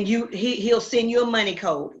 and he'll send you a money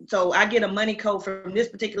code. So I get a money code from this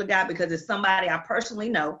particular guy because it's somebody I personally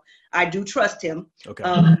know. I do trust him. Okay.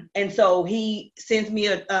 And so he sends me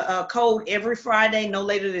a code every Friday, no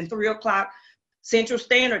later than 3 o'clock Central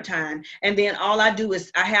Standard Time. And then all I do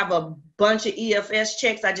is I have a bunch of EFS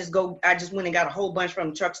checks. I just went and got a whole bunch from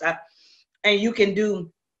the truck stop, and you can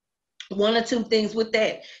do one or two things with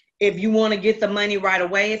that. If you want to get the money right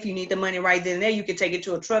away, if you need the money right then and there, you can take it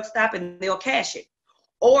to a truck stop and they'll cash it.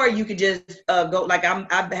 Or you could just go, like I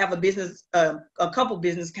have a couple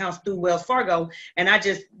business accounts through Wells Fargo, and I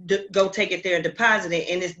just go take it there, deposit it,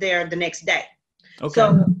 and it's there the next day. Okay.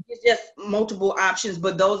 So it's just multiple options,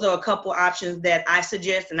 but those are a couple options that I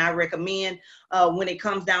suggest and I recommend when it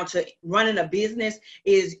comes down to running a business.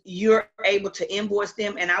 Is you're able to invoice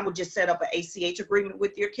them, and I would just set up an ACH agreement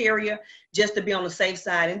with your carrier just to be on the safe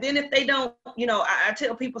side. And then if they don't, I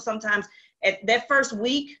tell people sometimes at that first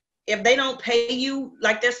week, if they don't pay you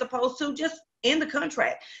like they're supposed to, just end the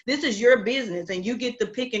contract. This is your business, and you get to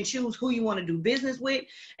pick and choose who you want to do business with,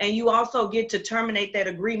 and you also get to terminate that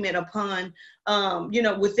agreement upon,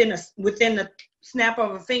 within the snap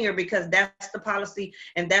of a finger, because that's the policy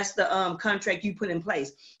and that's the contract you put in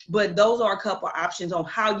place. But those are a couple of options on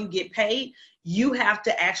how you get paid. You have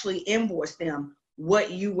to actually invoice them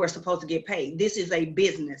what you were supposed to get paid. This is a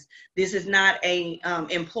business. This is not a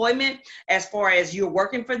employment. As far as you're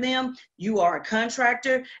working for them, you are a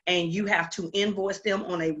contractor, and you have to invoice them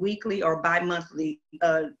on a weekly or bi-monthly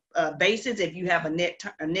basis. If you have a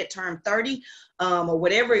net term 30 or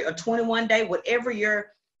whatever, a 21 day, whatever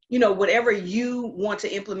whatever you want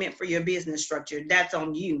to implement for your business structure, that's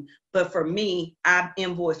on you. But for me, I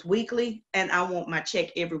invoice weekly, and I want my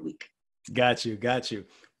check every week. Got you.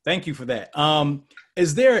 Thank you for that.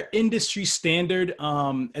 Is there an industry standard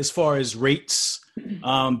as far as rates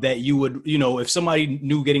that you would, if somebody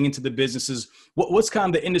new getting into the businesses, what's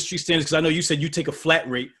kind of the industry standards? Because I know you said you take a flat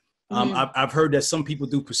rate. I've heard that some people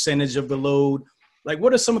do percentage of the load. Like,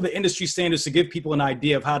 what are some of the industry standards to give people an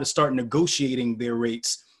idea of how to start negotiating their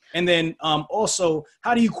rates? And then also,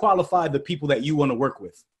 how do you qualify the people that you want to work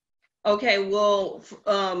with? Okay, well,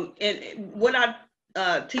 what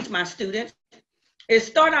I teach my students, it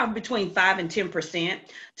start out between 5 and 10%.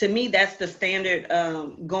 To me, that's the standard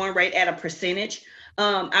going rate at a percentage.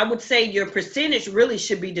 I would say your percentage really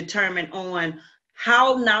should be determined on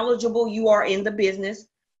how knowledgeable you are in the business.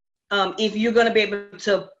 If you're going to be able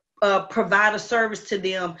to provide a service to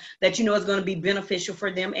them that is going to be beneficial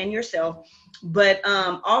for them and yourself, but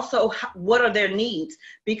also what are their needs?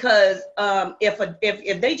 Because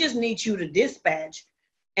if they just need you to dispatch,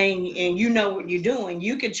 and you know what you're doing,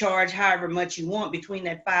 you can charge however much you want between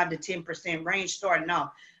that 5 to 10% range starting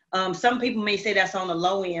off. Some people may say that's on the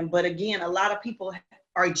low end, but again, a lot of people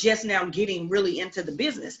are just now getting really into the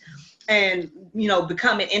business and,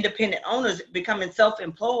 becoming independent owners, becoming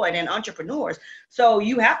self-employed and entrepreneurs. So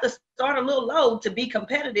you have to start a little low to be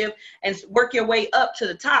competitive and work your way up to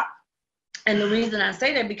the top. And the reason I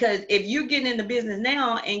say that, because if you're getting into business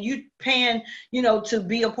now and you paying, to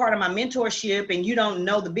be a part of my mentorship, and you don't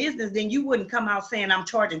know the business, then you wouldn't come out saying I'm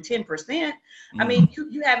charging 10%. Mm-hmm. I mean,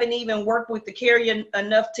 you haven't even worked with the carrier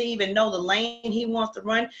enough to even know the lane he wants to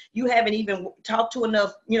run. You haven't even talked to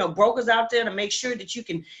enough, brokers out there to make sure that you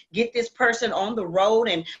can get this person on the road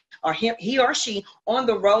or he or she on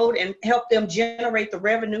the road and help them generate the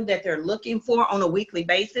revenue that they're looking for on a weekly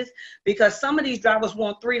basis. Because some of these drivers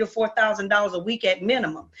want $3,000 to $4,000 a week at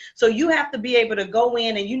minimum. So you have to be able to go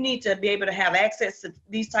in, and you need to be able to have access to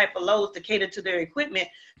these type of loads to cater to their equipment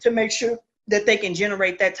to make sure that they can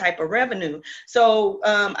generate that type of revenue. So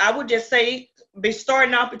I would just say be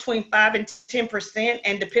starting out between 5 and 10%,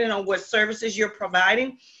 and depending on what services you're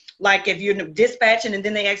providing. Like if you're dispatching and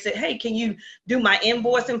then they ask, hey, can you do my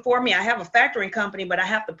invoicing for me? I have a factoring company, but I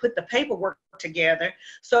have to put the paperwork together.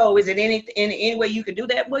 So is it in any way you could do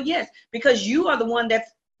that? Well, yes, because you are the one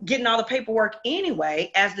that's getting all the paperwork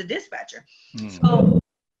anyway as the dispatcher. So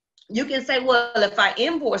you can say, well, if I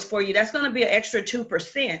invoice for you, that's going to be an extra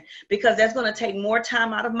 2% because that's going to take more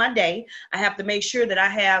time out of my day. I have to make sure that I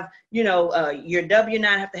have, your W-9,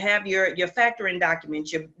 I have to have your factoring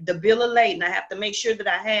documents, the bill of lading. I have to make sure that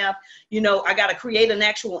I have, I got to create an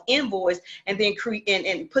actual invoice and then create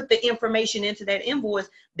and put the information into that invoice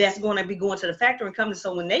that's going to be going to the factoring company.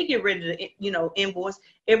 So when they get ready to, invoice,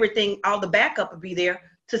 everything, all the backup will be there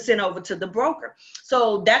to send over to the broker.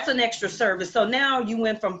 So that's an extra service. So now you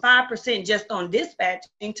went from 5% just on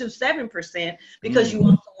dispatching to 7% because you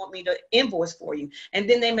also want me to invoice for you. And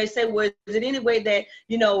then they may say, well, is it any way that,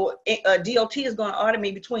 DOT is going to audit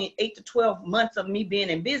me between 8 to 12 months of me being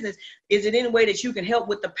in business? Is it any way that you can help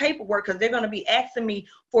with the paperwork? Because they're going to be asking me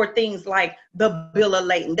for things like the bill of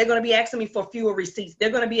lading. They're going to be asking me for fuel receipts. They're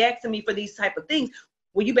going to be asking me for these type of things.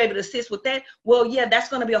 Will you be able to assist with that? Well, yeah, that's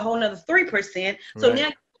going to be a whole nother 3%. So now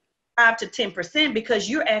 5 to 10% because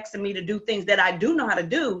you're asking me to do things that I do know how to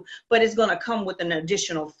do, but it's going to come with an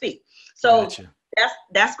additional fee. So Gotcha.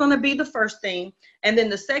 that's going to be the first thing. And then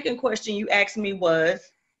the second question you asked me was,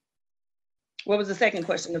 what was the second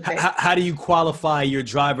question of that? How do you qualify your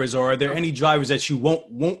drivers, or are there any drivers that you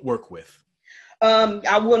won't work with?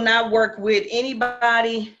 I will not work with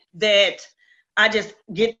anybody that I just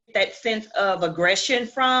get that sense of aggression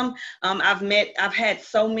from. I've had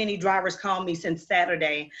so many drivers call me since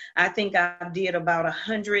Saturday. I think I did about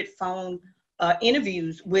 100 phone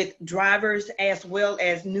interviews with drivers as well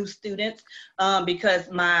as new students because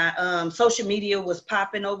my social media was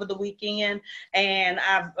popping over the weekend, and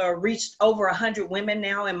I've reached over 100 women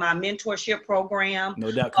now in my mentorship program. No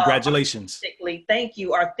doubt. Congratulations. Thank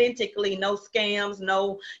you. Authentically, no scams,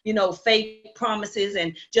 no, fake promises,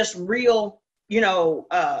 and just real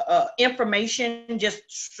information, just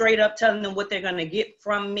straight up telling them what they're going to get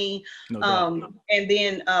from me. And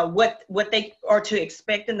then what they are to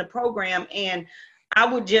expect in the program. And I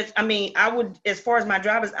would, as far as my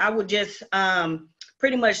drivers, I would just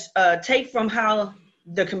pretty much take from how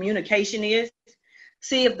the communication is,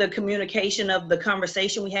 see if the communication of the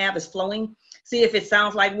conversation we have is flowing, see if it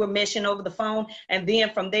sounds like we're meshing over the phone. And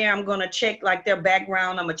then from there, I'm going to check like their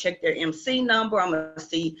background. I'm going to check their MC number. I'm going to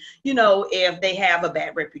see, if they have a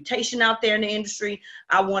bad reputation out there in the industry.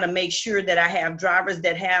 I want to make sure that I have drivers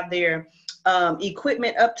that have their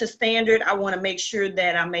equipment up to standard. I want to make sure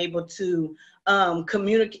that I'm able to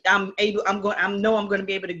communicate. I know I'm going to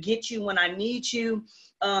be able to get you when I need you.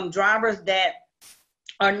 Drivers that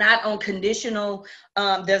are not on conditional,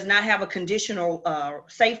 does not have a conditional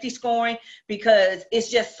safety scoring, because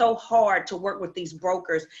it's just so hard to work with these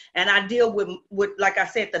brokers. And I deal with, like I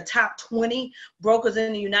said, the top 20 brokers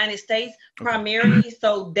in the United States primarily.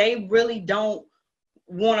 So they really don't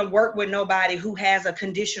want to work with nobody who has a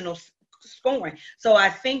conditional scoring. So I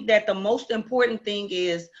think that the most important thing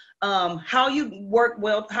is how you work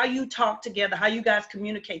well, how you talk together, how you guys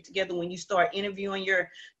communicate together when you start interviewing your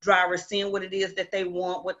drivers, seeing what it is that they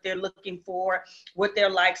want, what they're looking for, what their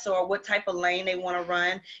likes are, what type of lane they want to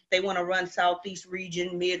run. They want to run Southeast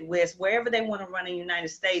region, Midwest, wherever they want to run in the United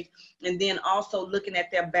States. And then also looking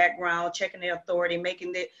at their background, checking their authority,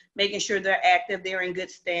 making sure they're active, they're in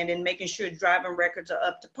good standing, making sure driving records are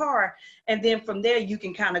up to par. And then from there, you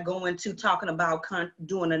can kind of go into talking about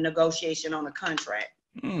doing a negotiation on a contract.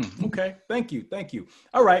 Okay. Thank you.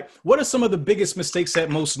 All right. What are some of the biggest mistakes that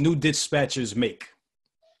most new dispatchers make?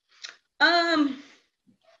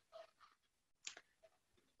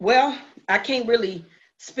 Well, I can't really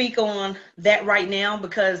speak on that right now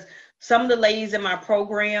because some of the ladies in my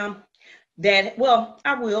program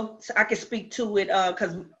I can speak to it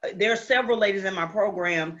because there are several ladies in my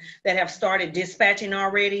program that have started dispatching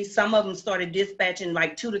already. Some of them started dispatching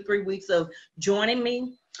like 2 to 3 weeks of joining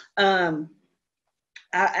me. And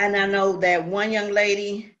I know that one young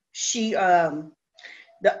lady, she, I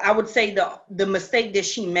would say the mistake that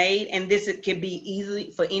she made, and this can be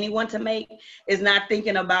easy for anyone to make, is not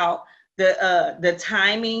thinking about the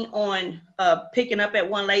timing on picking up at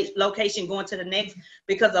one location, going to the next,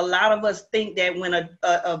 because a lot of us think that when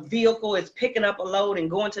a vehicle is picking up a load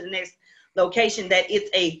and going to the next location, that it's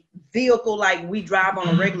a vehicle like we drive on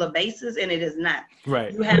a regular basis, and it is not.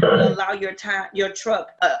 Right. You have to allow your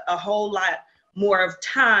truck a whole lot more of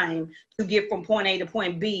time to get from point A to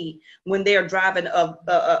point B when they're driving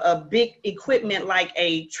a big equipment like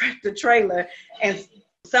a tractor trailer and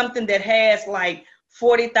something that has like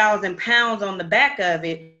 40,000 pounds on the back of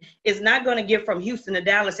it. Is not going to get from Houston to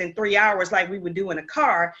Dallas in 3 hours like we would do in a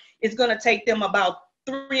car. It's going to take them about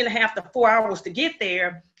 3.5 to 4 hours to get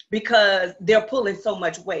there because they're pulling so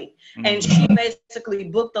much weight. And she basically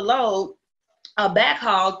booked the load, a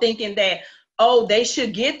backhaul, thinking that, oh, they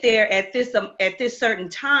should get there at this certain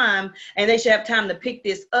time, and they should have time to pick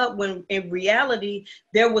this up, when in reality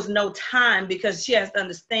there was no time, because she has to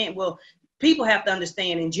understand, well, people have to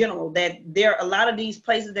understand in general that there are a lot of these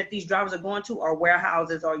places that these drivers are going to are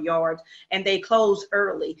warehouses or yards, and they close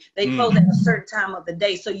early. They close at a certain time of the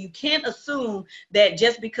day. So you can't assume that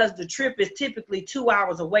just because the trip is typically 2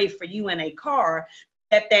 hours away for you in a car,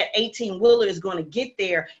 that 18-wheeler is going to get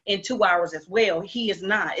there in 2 hours as well. He is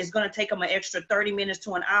not. It's going to take him an extra 30 minutes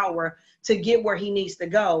to an hour to get where he needs to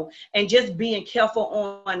go. And just being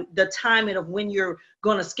careful on the timing of when you're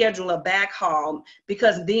going to schedule a back haul,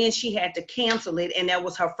 because then she had to cancel it, and that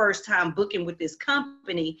was her first time booking with this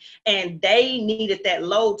company, and they needed that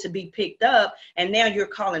load to be picked up, and now you're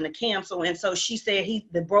calling to cancel. And so she said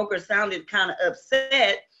the broker sounded kind of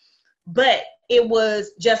upset, but it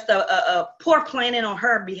was just a poor planning on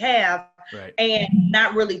her behalf, right, and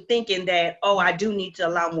not really thinking that, oh, I do need to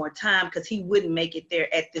allow more time, because he wouldn't make it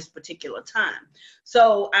there at this particular time.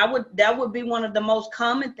 So that would be one of the most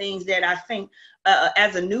common things that I think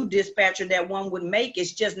as a new dispatcher that one would make,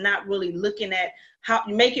 is just not really looking at how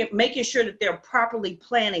making sure that they're properly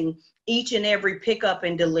planning each and every pickup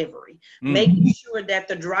and delivery, making sure that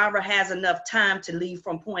the driver has enough time to leave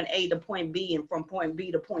from point A to point B and from point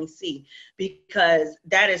B to point C, because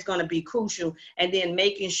that is going to be crucial. And then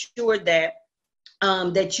making sure that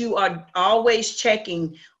that you are always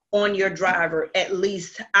checking on your driver, at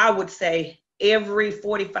least, I would say, every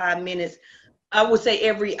 45 minutes. I would say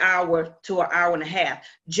every hour to an hour and a half,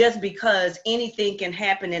 just because anything can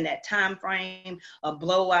happen in that time frame, a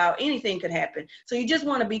blowout, anything could happen. So you just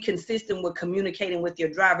want to be consistent with communicating with your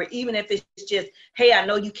driver, even if it's just, hey, I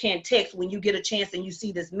know you can't text. When you get a chance and you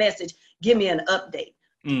see this message, give me an update.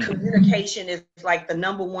 Communication is like the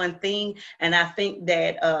number one thing. And I think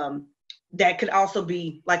that that could also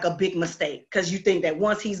be like a big mistake, because you think that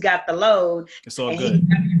once he's got the load, it's all and good, he's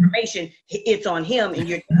got the information, it's on him and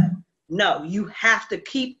you're done. No, you have to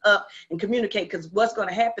keep up and communicate, because what's going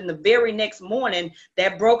to happen the very next morning,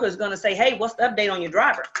 that broker is going to say, hey, what's the update on your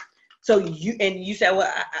driver? So you say,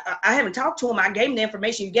 well, I haven't talked to him. I gave him the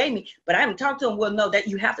information you gave me, but I haven't talked to him. Well, no, that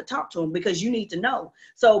you have to talk to him, because you need to know.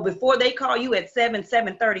 So before they call you at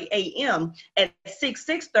 7:30 a.m., at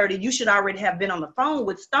 6:30, you should already have been on the phone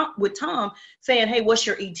with Tom saying, hey, what's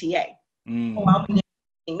your ETA? Oh, I'll be there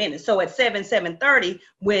in 15 minutes. So at 7:30,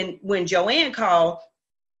 when Joanne called,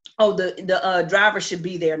 oh, the driver should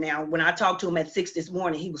be there now. When I talked to him at 6 this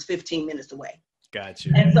morning, he was 15 minutes away. Got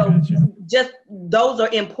you. And so just those are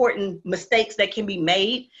important mistakes that can be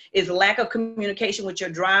made, is lack of communication with your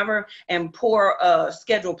driver and poor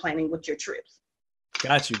schedule planning with your trips.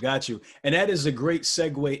 Got you. And that is a great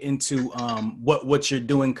segue into what you're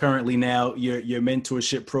doing currently now, your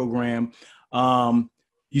mentorship program.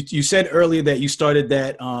 You said earlier that you started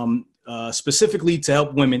that specifically to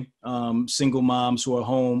help women, single moms who are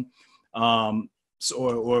home,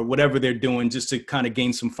 or whatever they're doing, just to kind of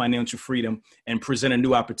gain some financial freedom and present a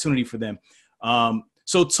new opportunity for them.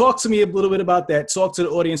 So talk to me a little bit about that. Talk to the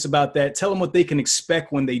audience about that. Tell them what they can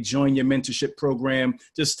expect when they join your mentorship program,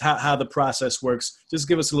 just how the process works. Just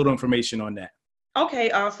give us a little information on that.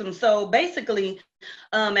 Okay, awesome. So basically,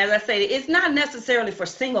 as I said, it's not necessarily for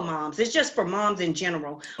single moms. It's just for moms in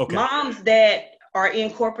general. Okay. Moms that are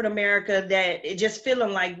in corporate America, that just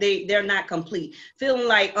feeling like they're not complete, feeling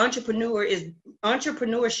like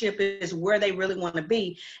entrepreneurship is where they really want to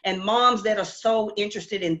be. And moms that are so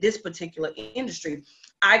interested in this particular industry.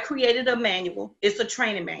 I created a manual. It's a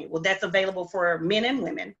training manual that's available for men and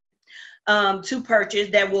women to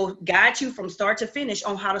purchase, that will guide you from start to finish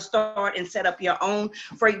on how to start and set up your own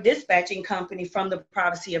freight dispatching company from the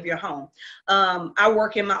privacy of your home. I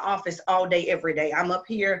work in my office all day, every day. I'm up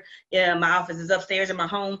here. My office is upstairs in my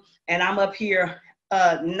home, and I'm up here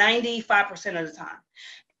 95% of the time.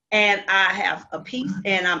 And I have a peace,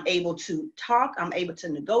 and I'm able to talk. I'm able to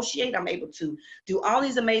negotiate. I'm able to do all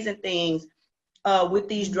these amazing things with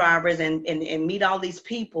these drivers and meet all these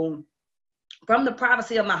people from the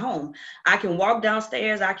privacy of my home. I can walk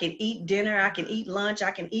downstairs, I can eat dinner, I can eat lunch,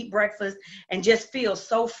 I can eat breakfast, and just feel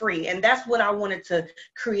so free. And that's what I wanted to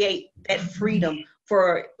create, that freedom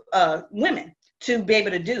for women to be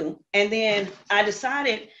able to do. And then I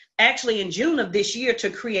decided, actually in June of this year,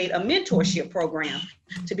 to create a mentorship program.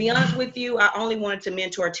 To be honest with you, I only wanted to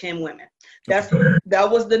mentor 10 women.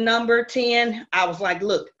 That was the number 10. I was like,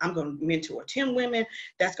 look, I'm going to mentor 10 women.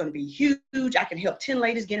 That's going to be huge. I can help 10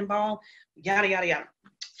 ladies get involved. Yada, yada, yada.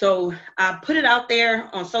 So I put it out there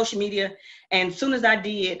on social media. And as soon as I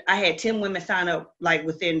did, I had 10 women sign up like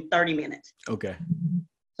within 30 minutes. Okay.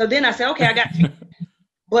 So then I said, okay, I got 10.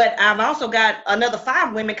 But I've also got another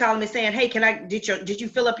 5 women calling me saying, hey, did you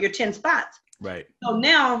fill up your 10 spots? Right. So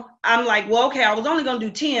now I'm like, well, okay, I was only going to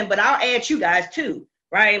do 10, but I'll add you guys too.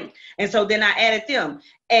 Right. And so then I added them.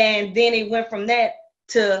 And then it went from that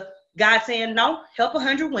to God saying, no, help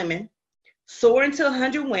 100 women, soar into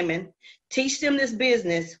 100 women, teach them this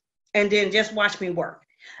business, and then just watch me work.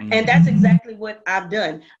 And that's exactly what I've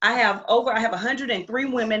done. I have 103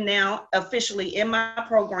 women now officially in my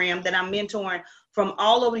program that I'm mentoring from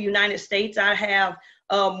all over the United States. I have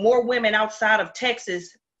more women outside of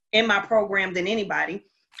Texas in my program than anybody.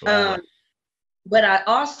 Wow. But I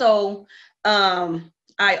also have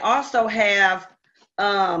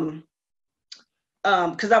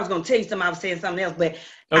because I was going to tell you something, I was saying something else, but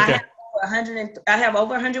okay. I have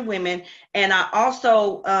over 100 women, and I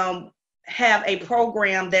also have a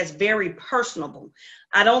program that's very personable.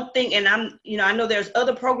 I don't think, and I know there's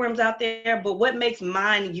other programs out there, but what makes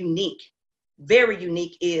mine unique, very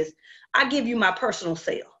unique, is I give you my personal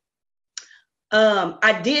sale.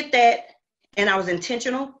 I did that, and I was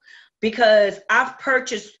intentional because I've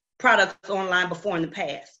purchased products online before in the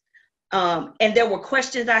past. And there were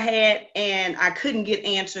questions I had and I couldn't get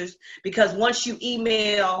answers because once you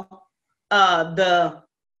email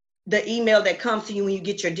the email that comes to you when you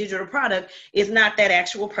get your digital product is not that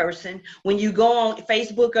actual person. When you go on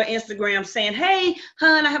Facebook or Instagram saying, hey,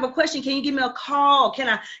 hon, I have a question. Can you give me a call?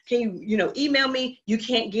 Can you email me? You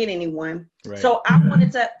can't get anyone. Right. So I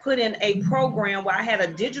wanted to put in a program where I had a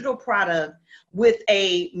digital product with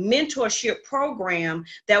a mentorship program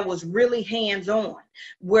that was really hands-on,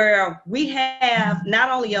 where we have not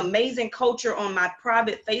only amazing culture on my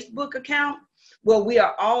private Facebook account, well, we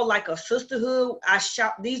are all like a sisterhood. I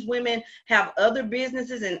shop, these women have other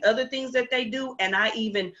businesses and other things that they do. And I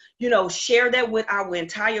even, share that with our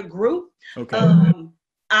entire group. Okay.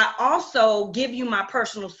 I also give you my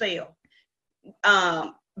personal sale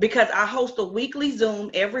because I host a weekly Zoom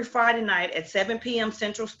every Friday night at 7 p.m.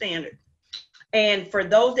 Central Standard. And for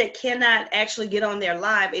those that cannot actually get on there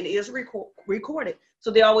live, it is recorded. So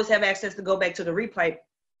they always have access to go back to the replay.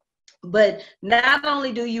 But not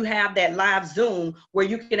only do you have that live Zoom where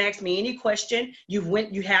you can ask me any question,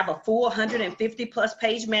 you have a full 150 plus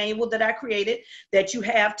page manual that I created that you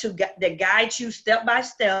have that guides you step by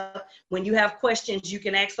step. When you have questions, you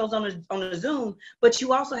can ask those on the Zoom, but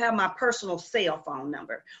you also have my personal cell phone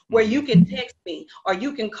number where you can text me or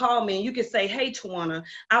you can call me and you can say, hey, Tujuana,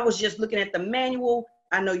 I was just looking at the manual.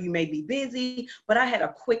 I know you may be busy, but I had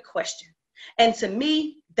a quick question. And to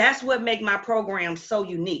me, that's what makes my program so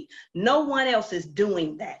unique. No one else is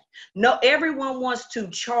doing that. No, everyone wants to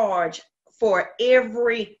charge for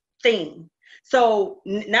everything. So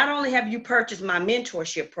not only have you purchased my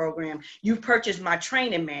mentorship program, you've purchased my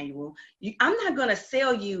training manual. I'm not going to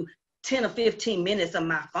sell you 10 or 15 minutes of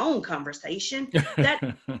my phone conversation.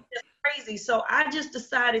 That's crazy. So I just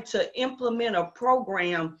decided to implement a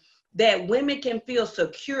program that women can feel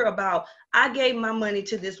secure about. I gave my money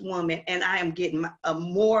to this woman and I am getting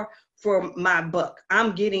more for my buck.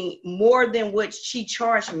 I'm getting more than what she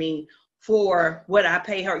charged me for what I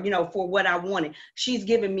pay her, for what I wanted. She's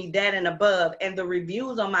giving me that and above. And the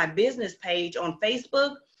reviews on my business page on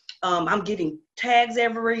Facebook, I'm getting tags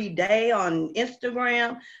every day on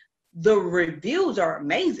Instagram. The reviews are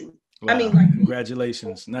amazing. Wow. I mean,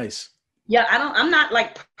 congratulations. Nice. Yeah, I'm not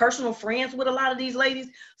like personal friends with a lot of these ladies.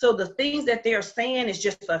 So the things that they're saying is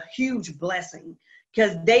just a huge blessing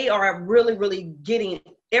because they are really, really getting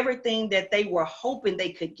everything that they were hoping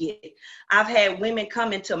they could get. I've had women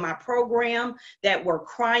come into my program that were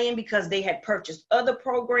crying because they had purchased other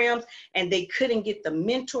programs and they couldn't get the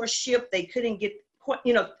mentorship. They couldn't get,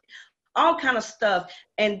 all kind of stuff.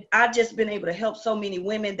 And I've just been able to help so many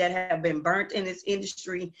women that have been burnt in this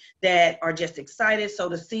industry that are just excited. So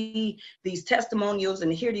to see these testimonials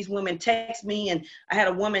and to hear these women text me, and I had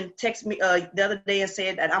a woman text me the other day and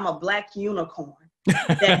said that I'm a black unicorn.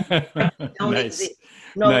 That don't nice. exist.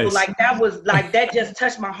 Nice. That just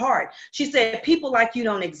touched my heart. She said, people like you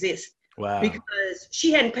don't exist. Wow. Because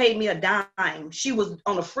she hadn't paid me a dime. She was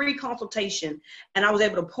on a free consultation and I was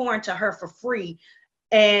able to pour into her for free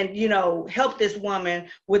and, help this woman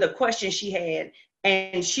with a question she had.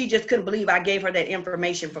 And she just couldn't believe I gave her that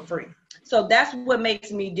information for free. So that's what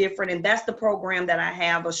makes me different. And that's the program that I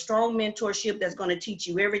have, a strong mentorship that's going to teach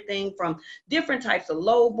you everything from different types of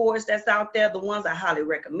load boards that's out there, the ones I highly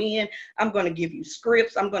recommend. I'm going to give you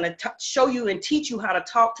scripts. I'm going to show you and teach you how to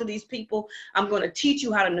talk to these people. I'm going to teach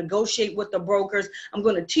you how to negotiate with the brokers. I'm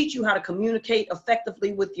going to teach you how to communicate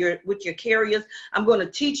effectively with your carriers. I'm going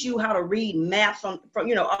to teach you how to read maps from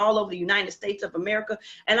all over the United States of America.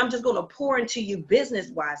 And I'm just going to pour into you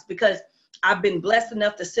business-wise because I've been blessed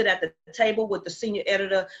enough to sit at the table with the senior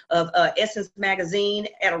editor of Essence Magazine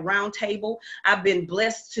at a round table. I've been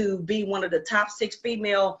blessed to be one of the top 6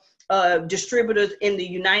 female distributors in the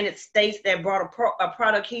United States that brought a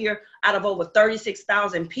product here out of over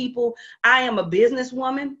 36,000 people. I am a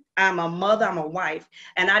businesswoman. I'm a mother. I'm a wife.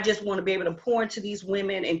 And I just want to be able to pour into these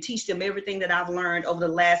women and teach them everything that I've learned over the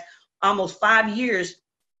last almost 5 years,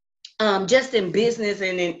 just in business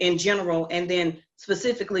and in general, and then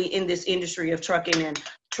specifically in this industry of trucking and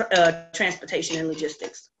transportation and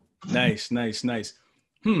logistics. Nice.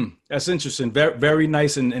 That's interesting. Very, very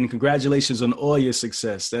nice. And congratulations on all your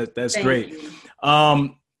success. That's Thank great. you.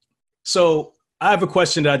 So I have a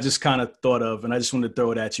question that I just kind of thought of, and I just want to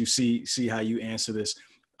throw it at you. See how you answer this.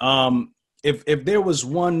 If there was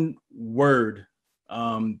one word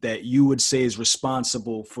that you would say is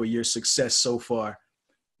responsible for your success so far,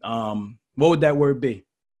 what would that word be?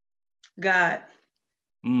 God.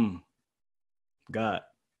 God.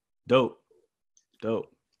 Dope.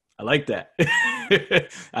 I like that. I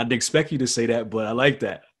didn't expect you to say that, but I like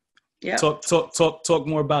that. Yeah. Talk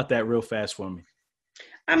more about that real fast for me.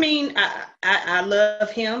 I mean, I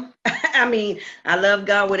love him. I mean, I love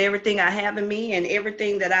God with everything I have in me, and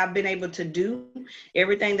everything that I've been able to do,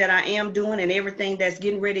 everything that I am doing, and everything that's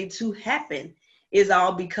getting ready to happen is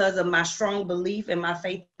all because of my strong belief and my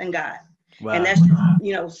faith in God. Wow. And that's,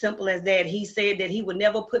 simple as that. He said that he would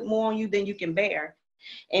never put more on you than you can bear.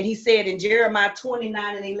 And he said in Jeremiah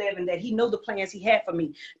 29:11 that he knows the plans he had for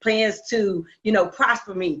me, plans to,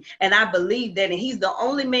 prosper me. And I believe that. And he's the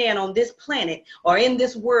only man on this planet or in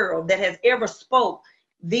this world that has ever spoke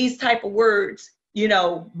these type of words,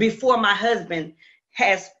 before my husband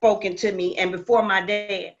has spoken to me and before my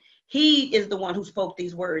dad. He is the one who spoke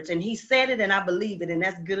these words, and he said it, and I believe it, and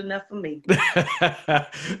that's good enough for me.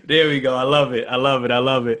 There we go. I love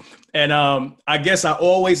it. And I guess I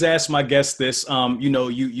always ask my guests this.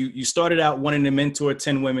 You started out wanting to mentor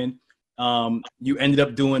 10 women. You ended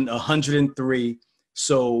up doing 103.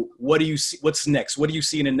 So what do you see? What's next? What do you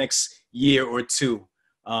see in the next year or two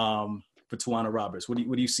for Tujuana Roberts? What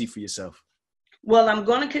do you see for yourself? Well, I'm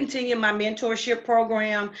going to continue my mentorship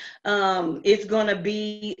program. It's going to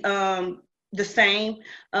be the same.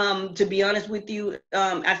 To be honest with you,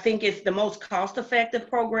 I think it's the most cost-effective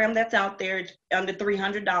program that's out there. It's under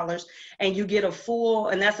 $300, and you get a full,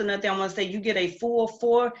 and that's another thing I want to say, you get a full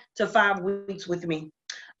 4 to 5 weeks with me.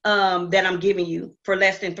 That I'm giving you for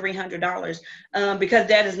less than $300, because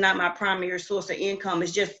that is not my primary source of income.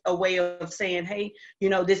 It's just a way of saying, hey,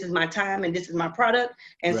 this is my time and this is my product.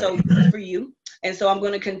 And right. So this is for you. And so I'm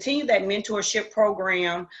going to continue that mentorship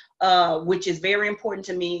program, which is very important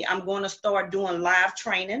to me. I'm going to start doing live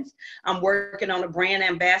trainings. I'm working on a brand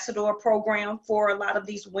ambassador program for a lot of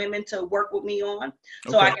these women to work with me on.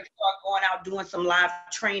 So I can start going out doing some live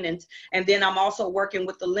trainings. And then I'm also working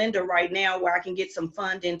with the lender right now where I can get some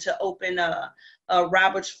funding to open a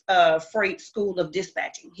Roberts Freight School of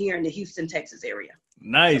Dispatching here in the Houston, Texas area.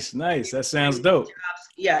 Nice. That sounds dope.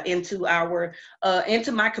 Yeah, into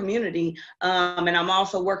my community. And I'm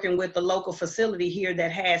also working with the local facility here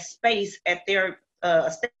that has space at their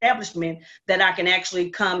establishment that I can actually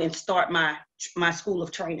come and start my school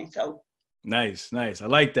of training. So nice. I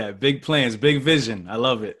like that. Big plans, big vision. I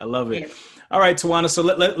love it. Yes. All right, Tujuana. So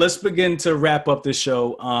let's begin to wrap up the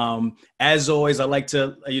show. As always, I like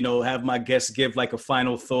to, have my guests give like a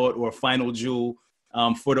final thought or a final jewel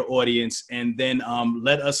for the audience, and then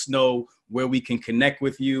let us know where we can connect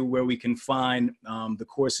with you, where we can find the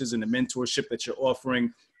courses and the mentorship that you're offering,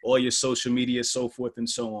 all your social media, so forth and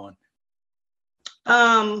so on.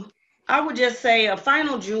 I would just say a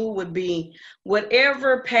final jewel would be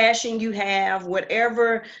whatever passion you have,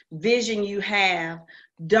 whatever vision you have,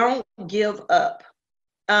 don't give up.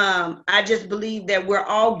 I just believe that we're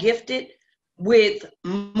all gifted with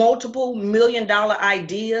multiple $1-million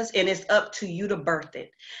ideas, and it's up to you to birth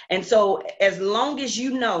it. And so as long as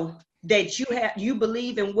you know that you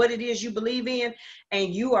believe in what it is you believe in,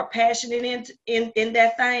 and you are passionate in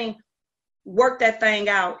that thing, work that thing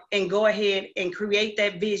out and go ahead and create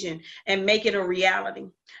that vision and make it a reality.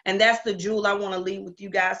 And that's the jewel I want to leave with you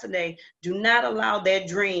guys today. Do not allow that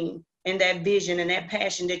dream and that vision and that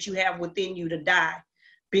passion that you have within you to die,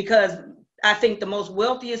 because I think the most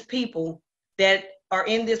wealthiest people that are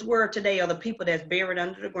in this world today are the people that's buried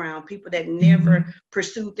under the ground, people that never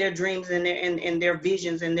pursued their dreams and their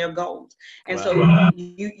visions and their goals. And wow. So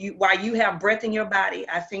you while you have breath in your body,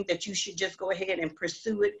 I think that you should just go ahead and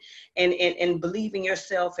pursue it and believe in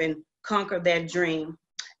yourself and conquer that dream.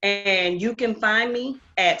 And you can find me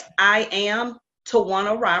at I am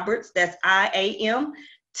Tujuana Roberts. That's IAM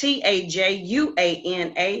Tajuana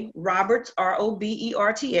Roberts,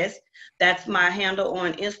 Roberts. That's my handle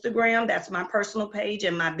on Instagram. That's my personal page,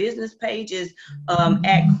 and my business page is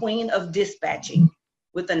at Queen of Dispatching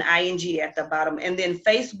with an ing at the bottom. And then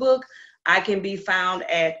Facebook, I can be found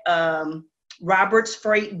at Roberts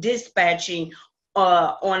Freight Dispatching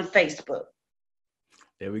on Facebook.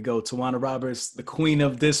 There we go. Tujuana Roberts, the Queen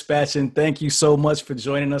of Dispatching. Thank you so much for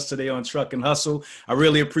joining us today on Truck and Hustle. I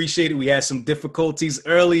really appreciate it. We had some difficulties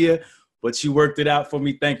earlier, but you worked it out for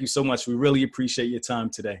me. Thank you so much. We really appreciate your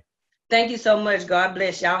time today. Thank you so much. God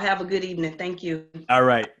bless. Y'all have a good evening. Thank you. All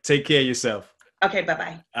right. Take care of yourself. Okay.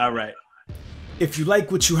 Bye-bye. All right. If you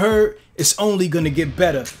like what you heard, it's only going to get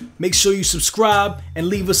better. Make sure you subscribe and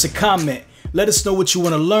leave us a comment. Let us know what you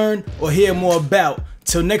want to learn or hear more about.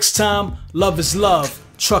 Till next time, love is love.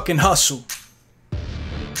 Truck and Hustle.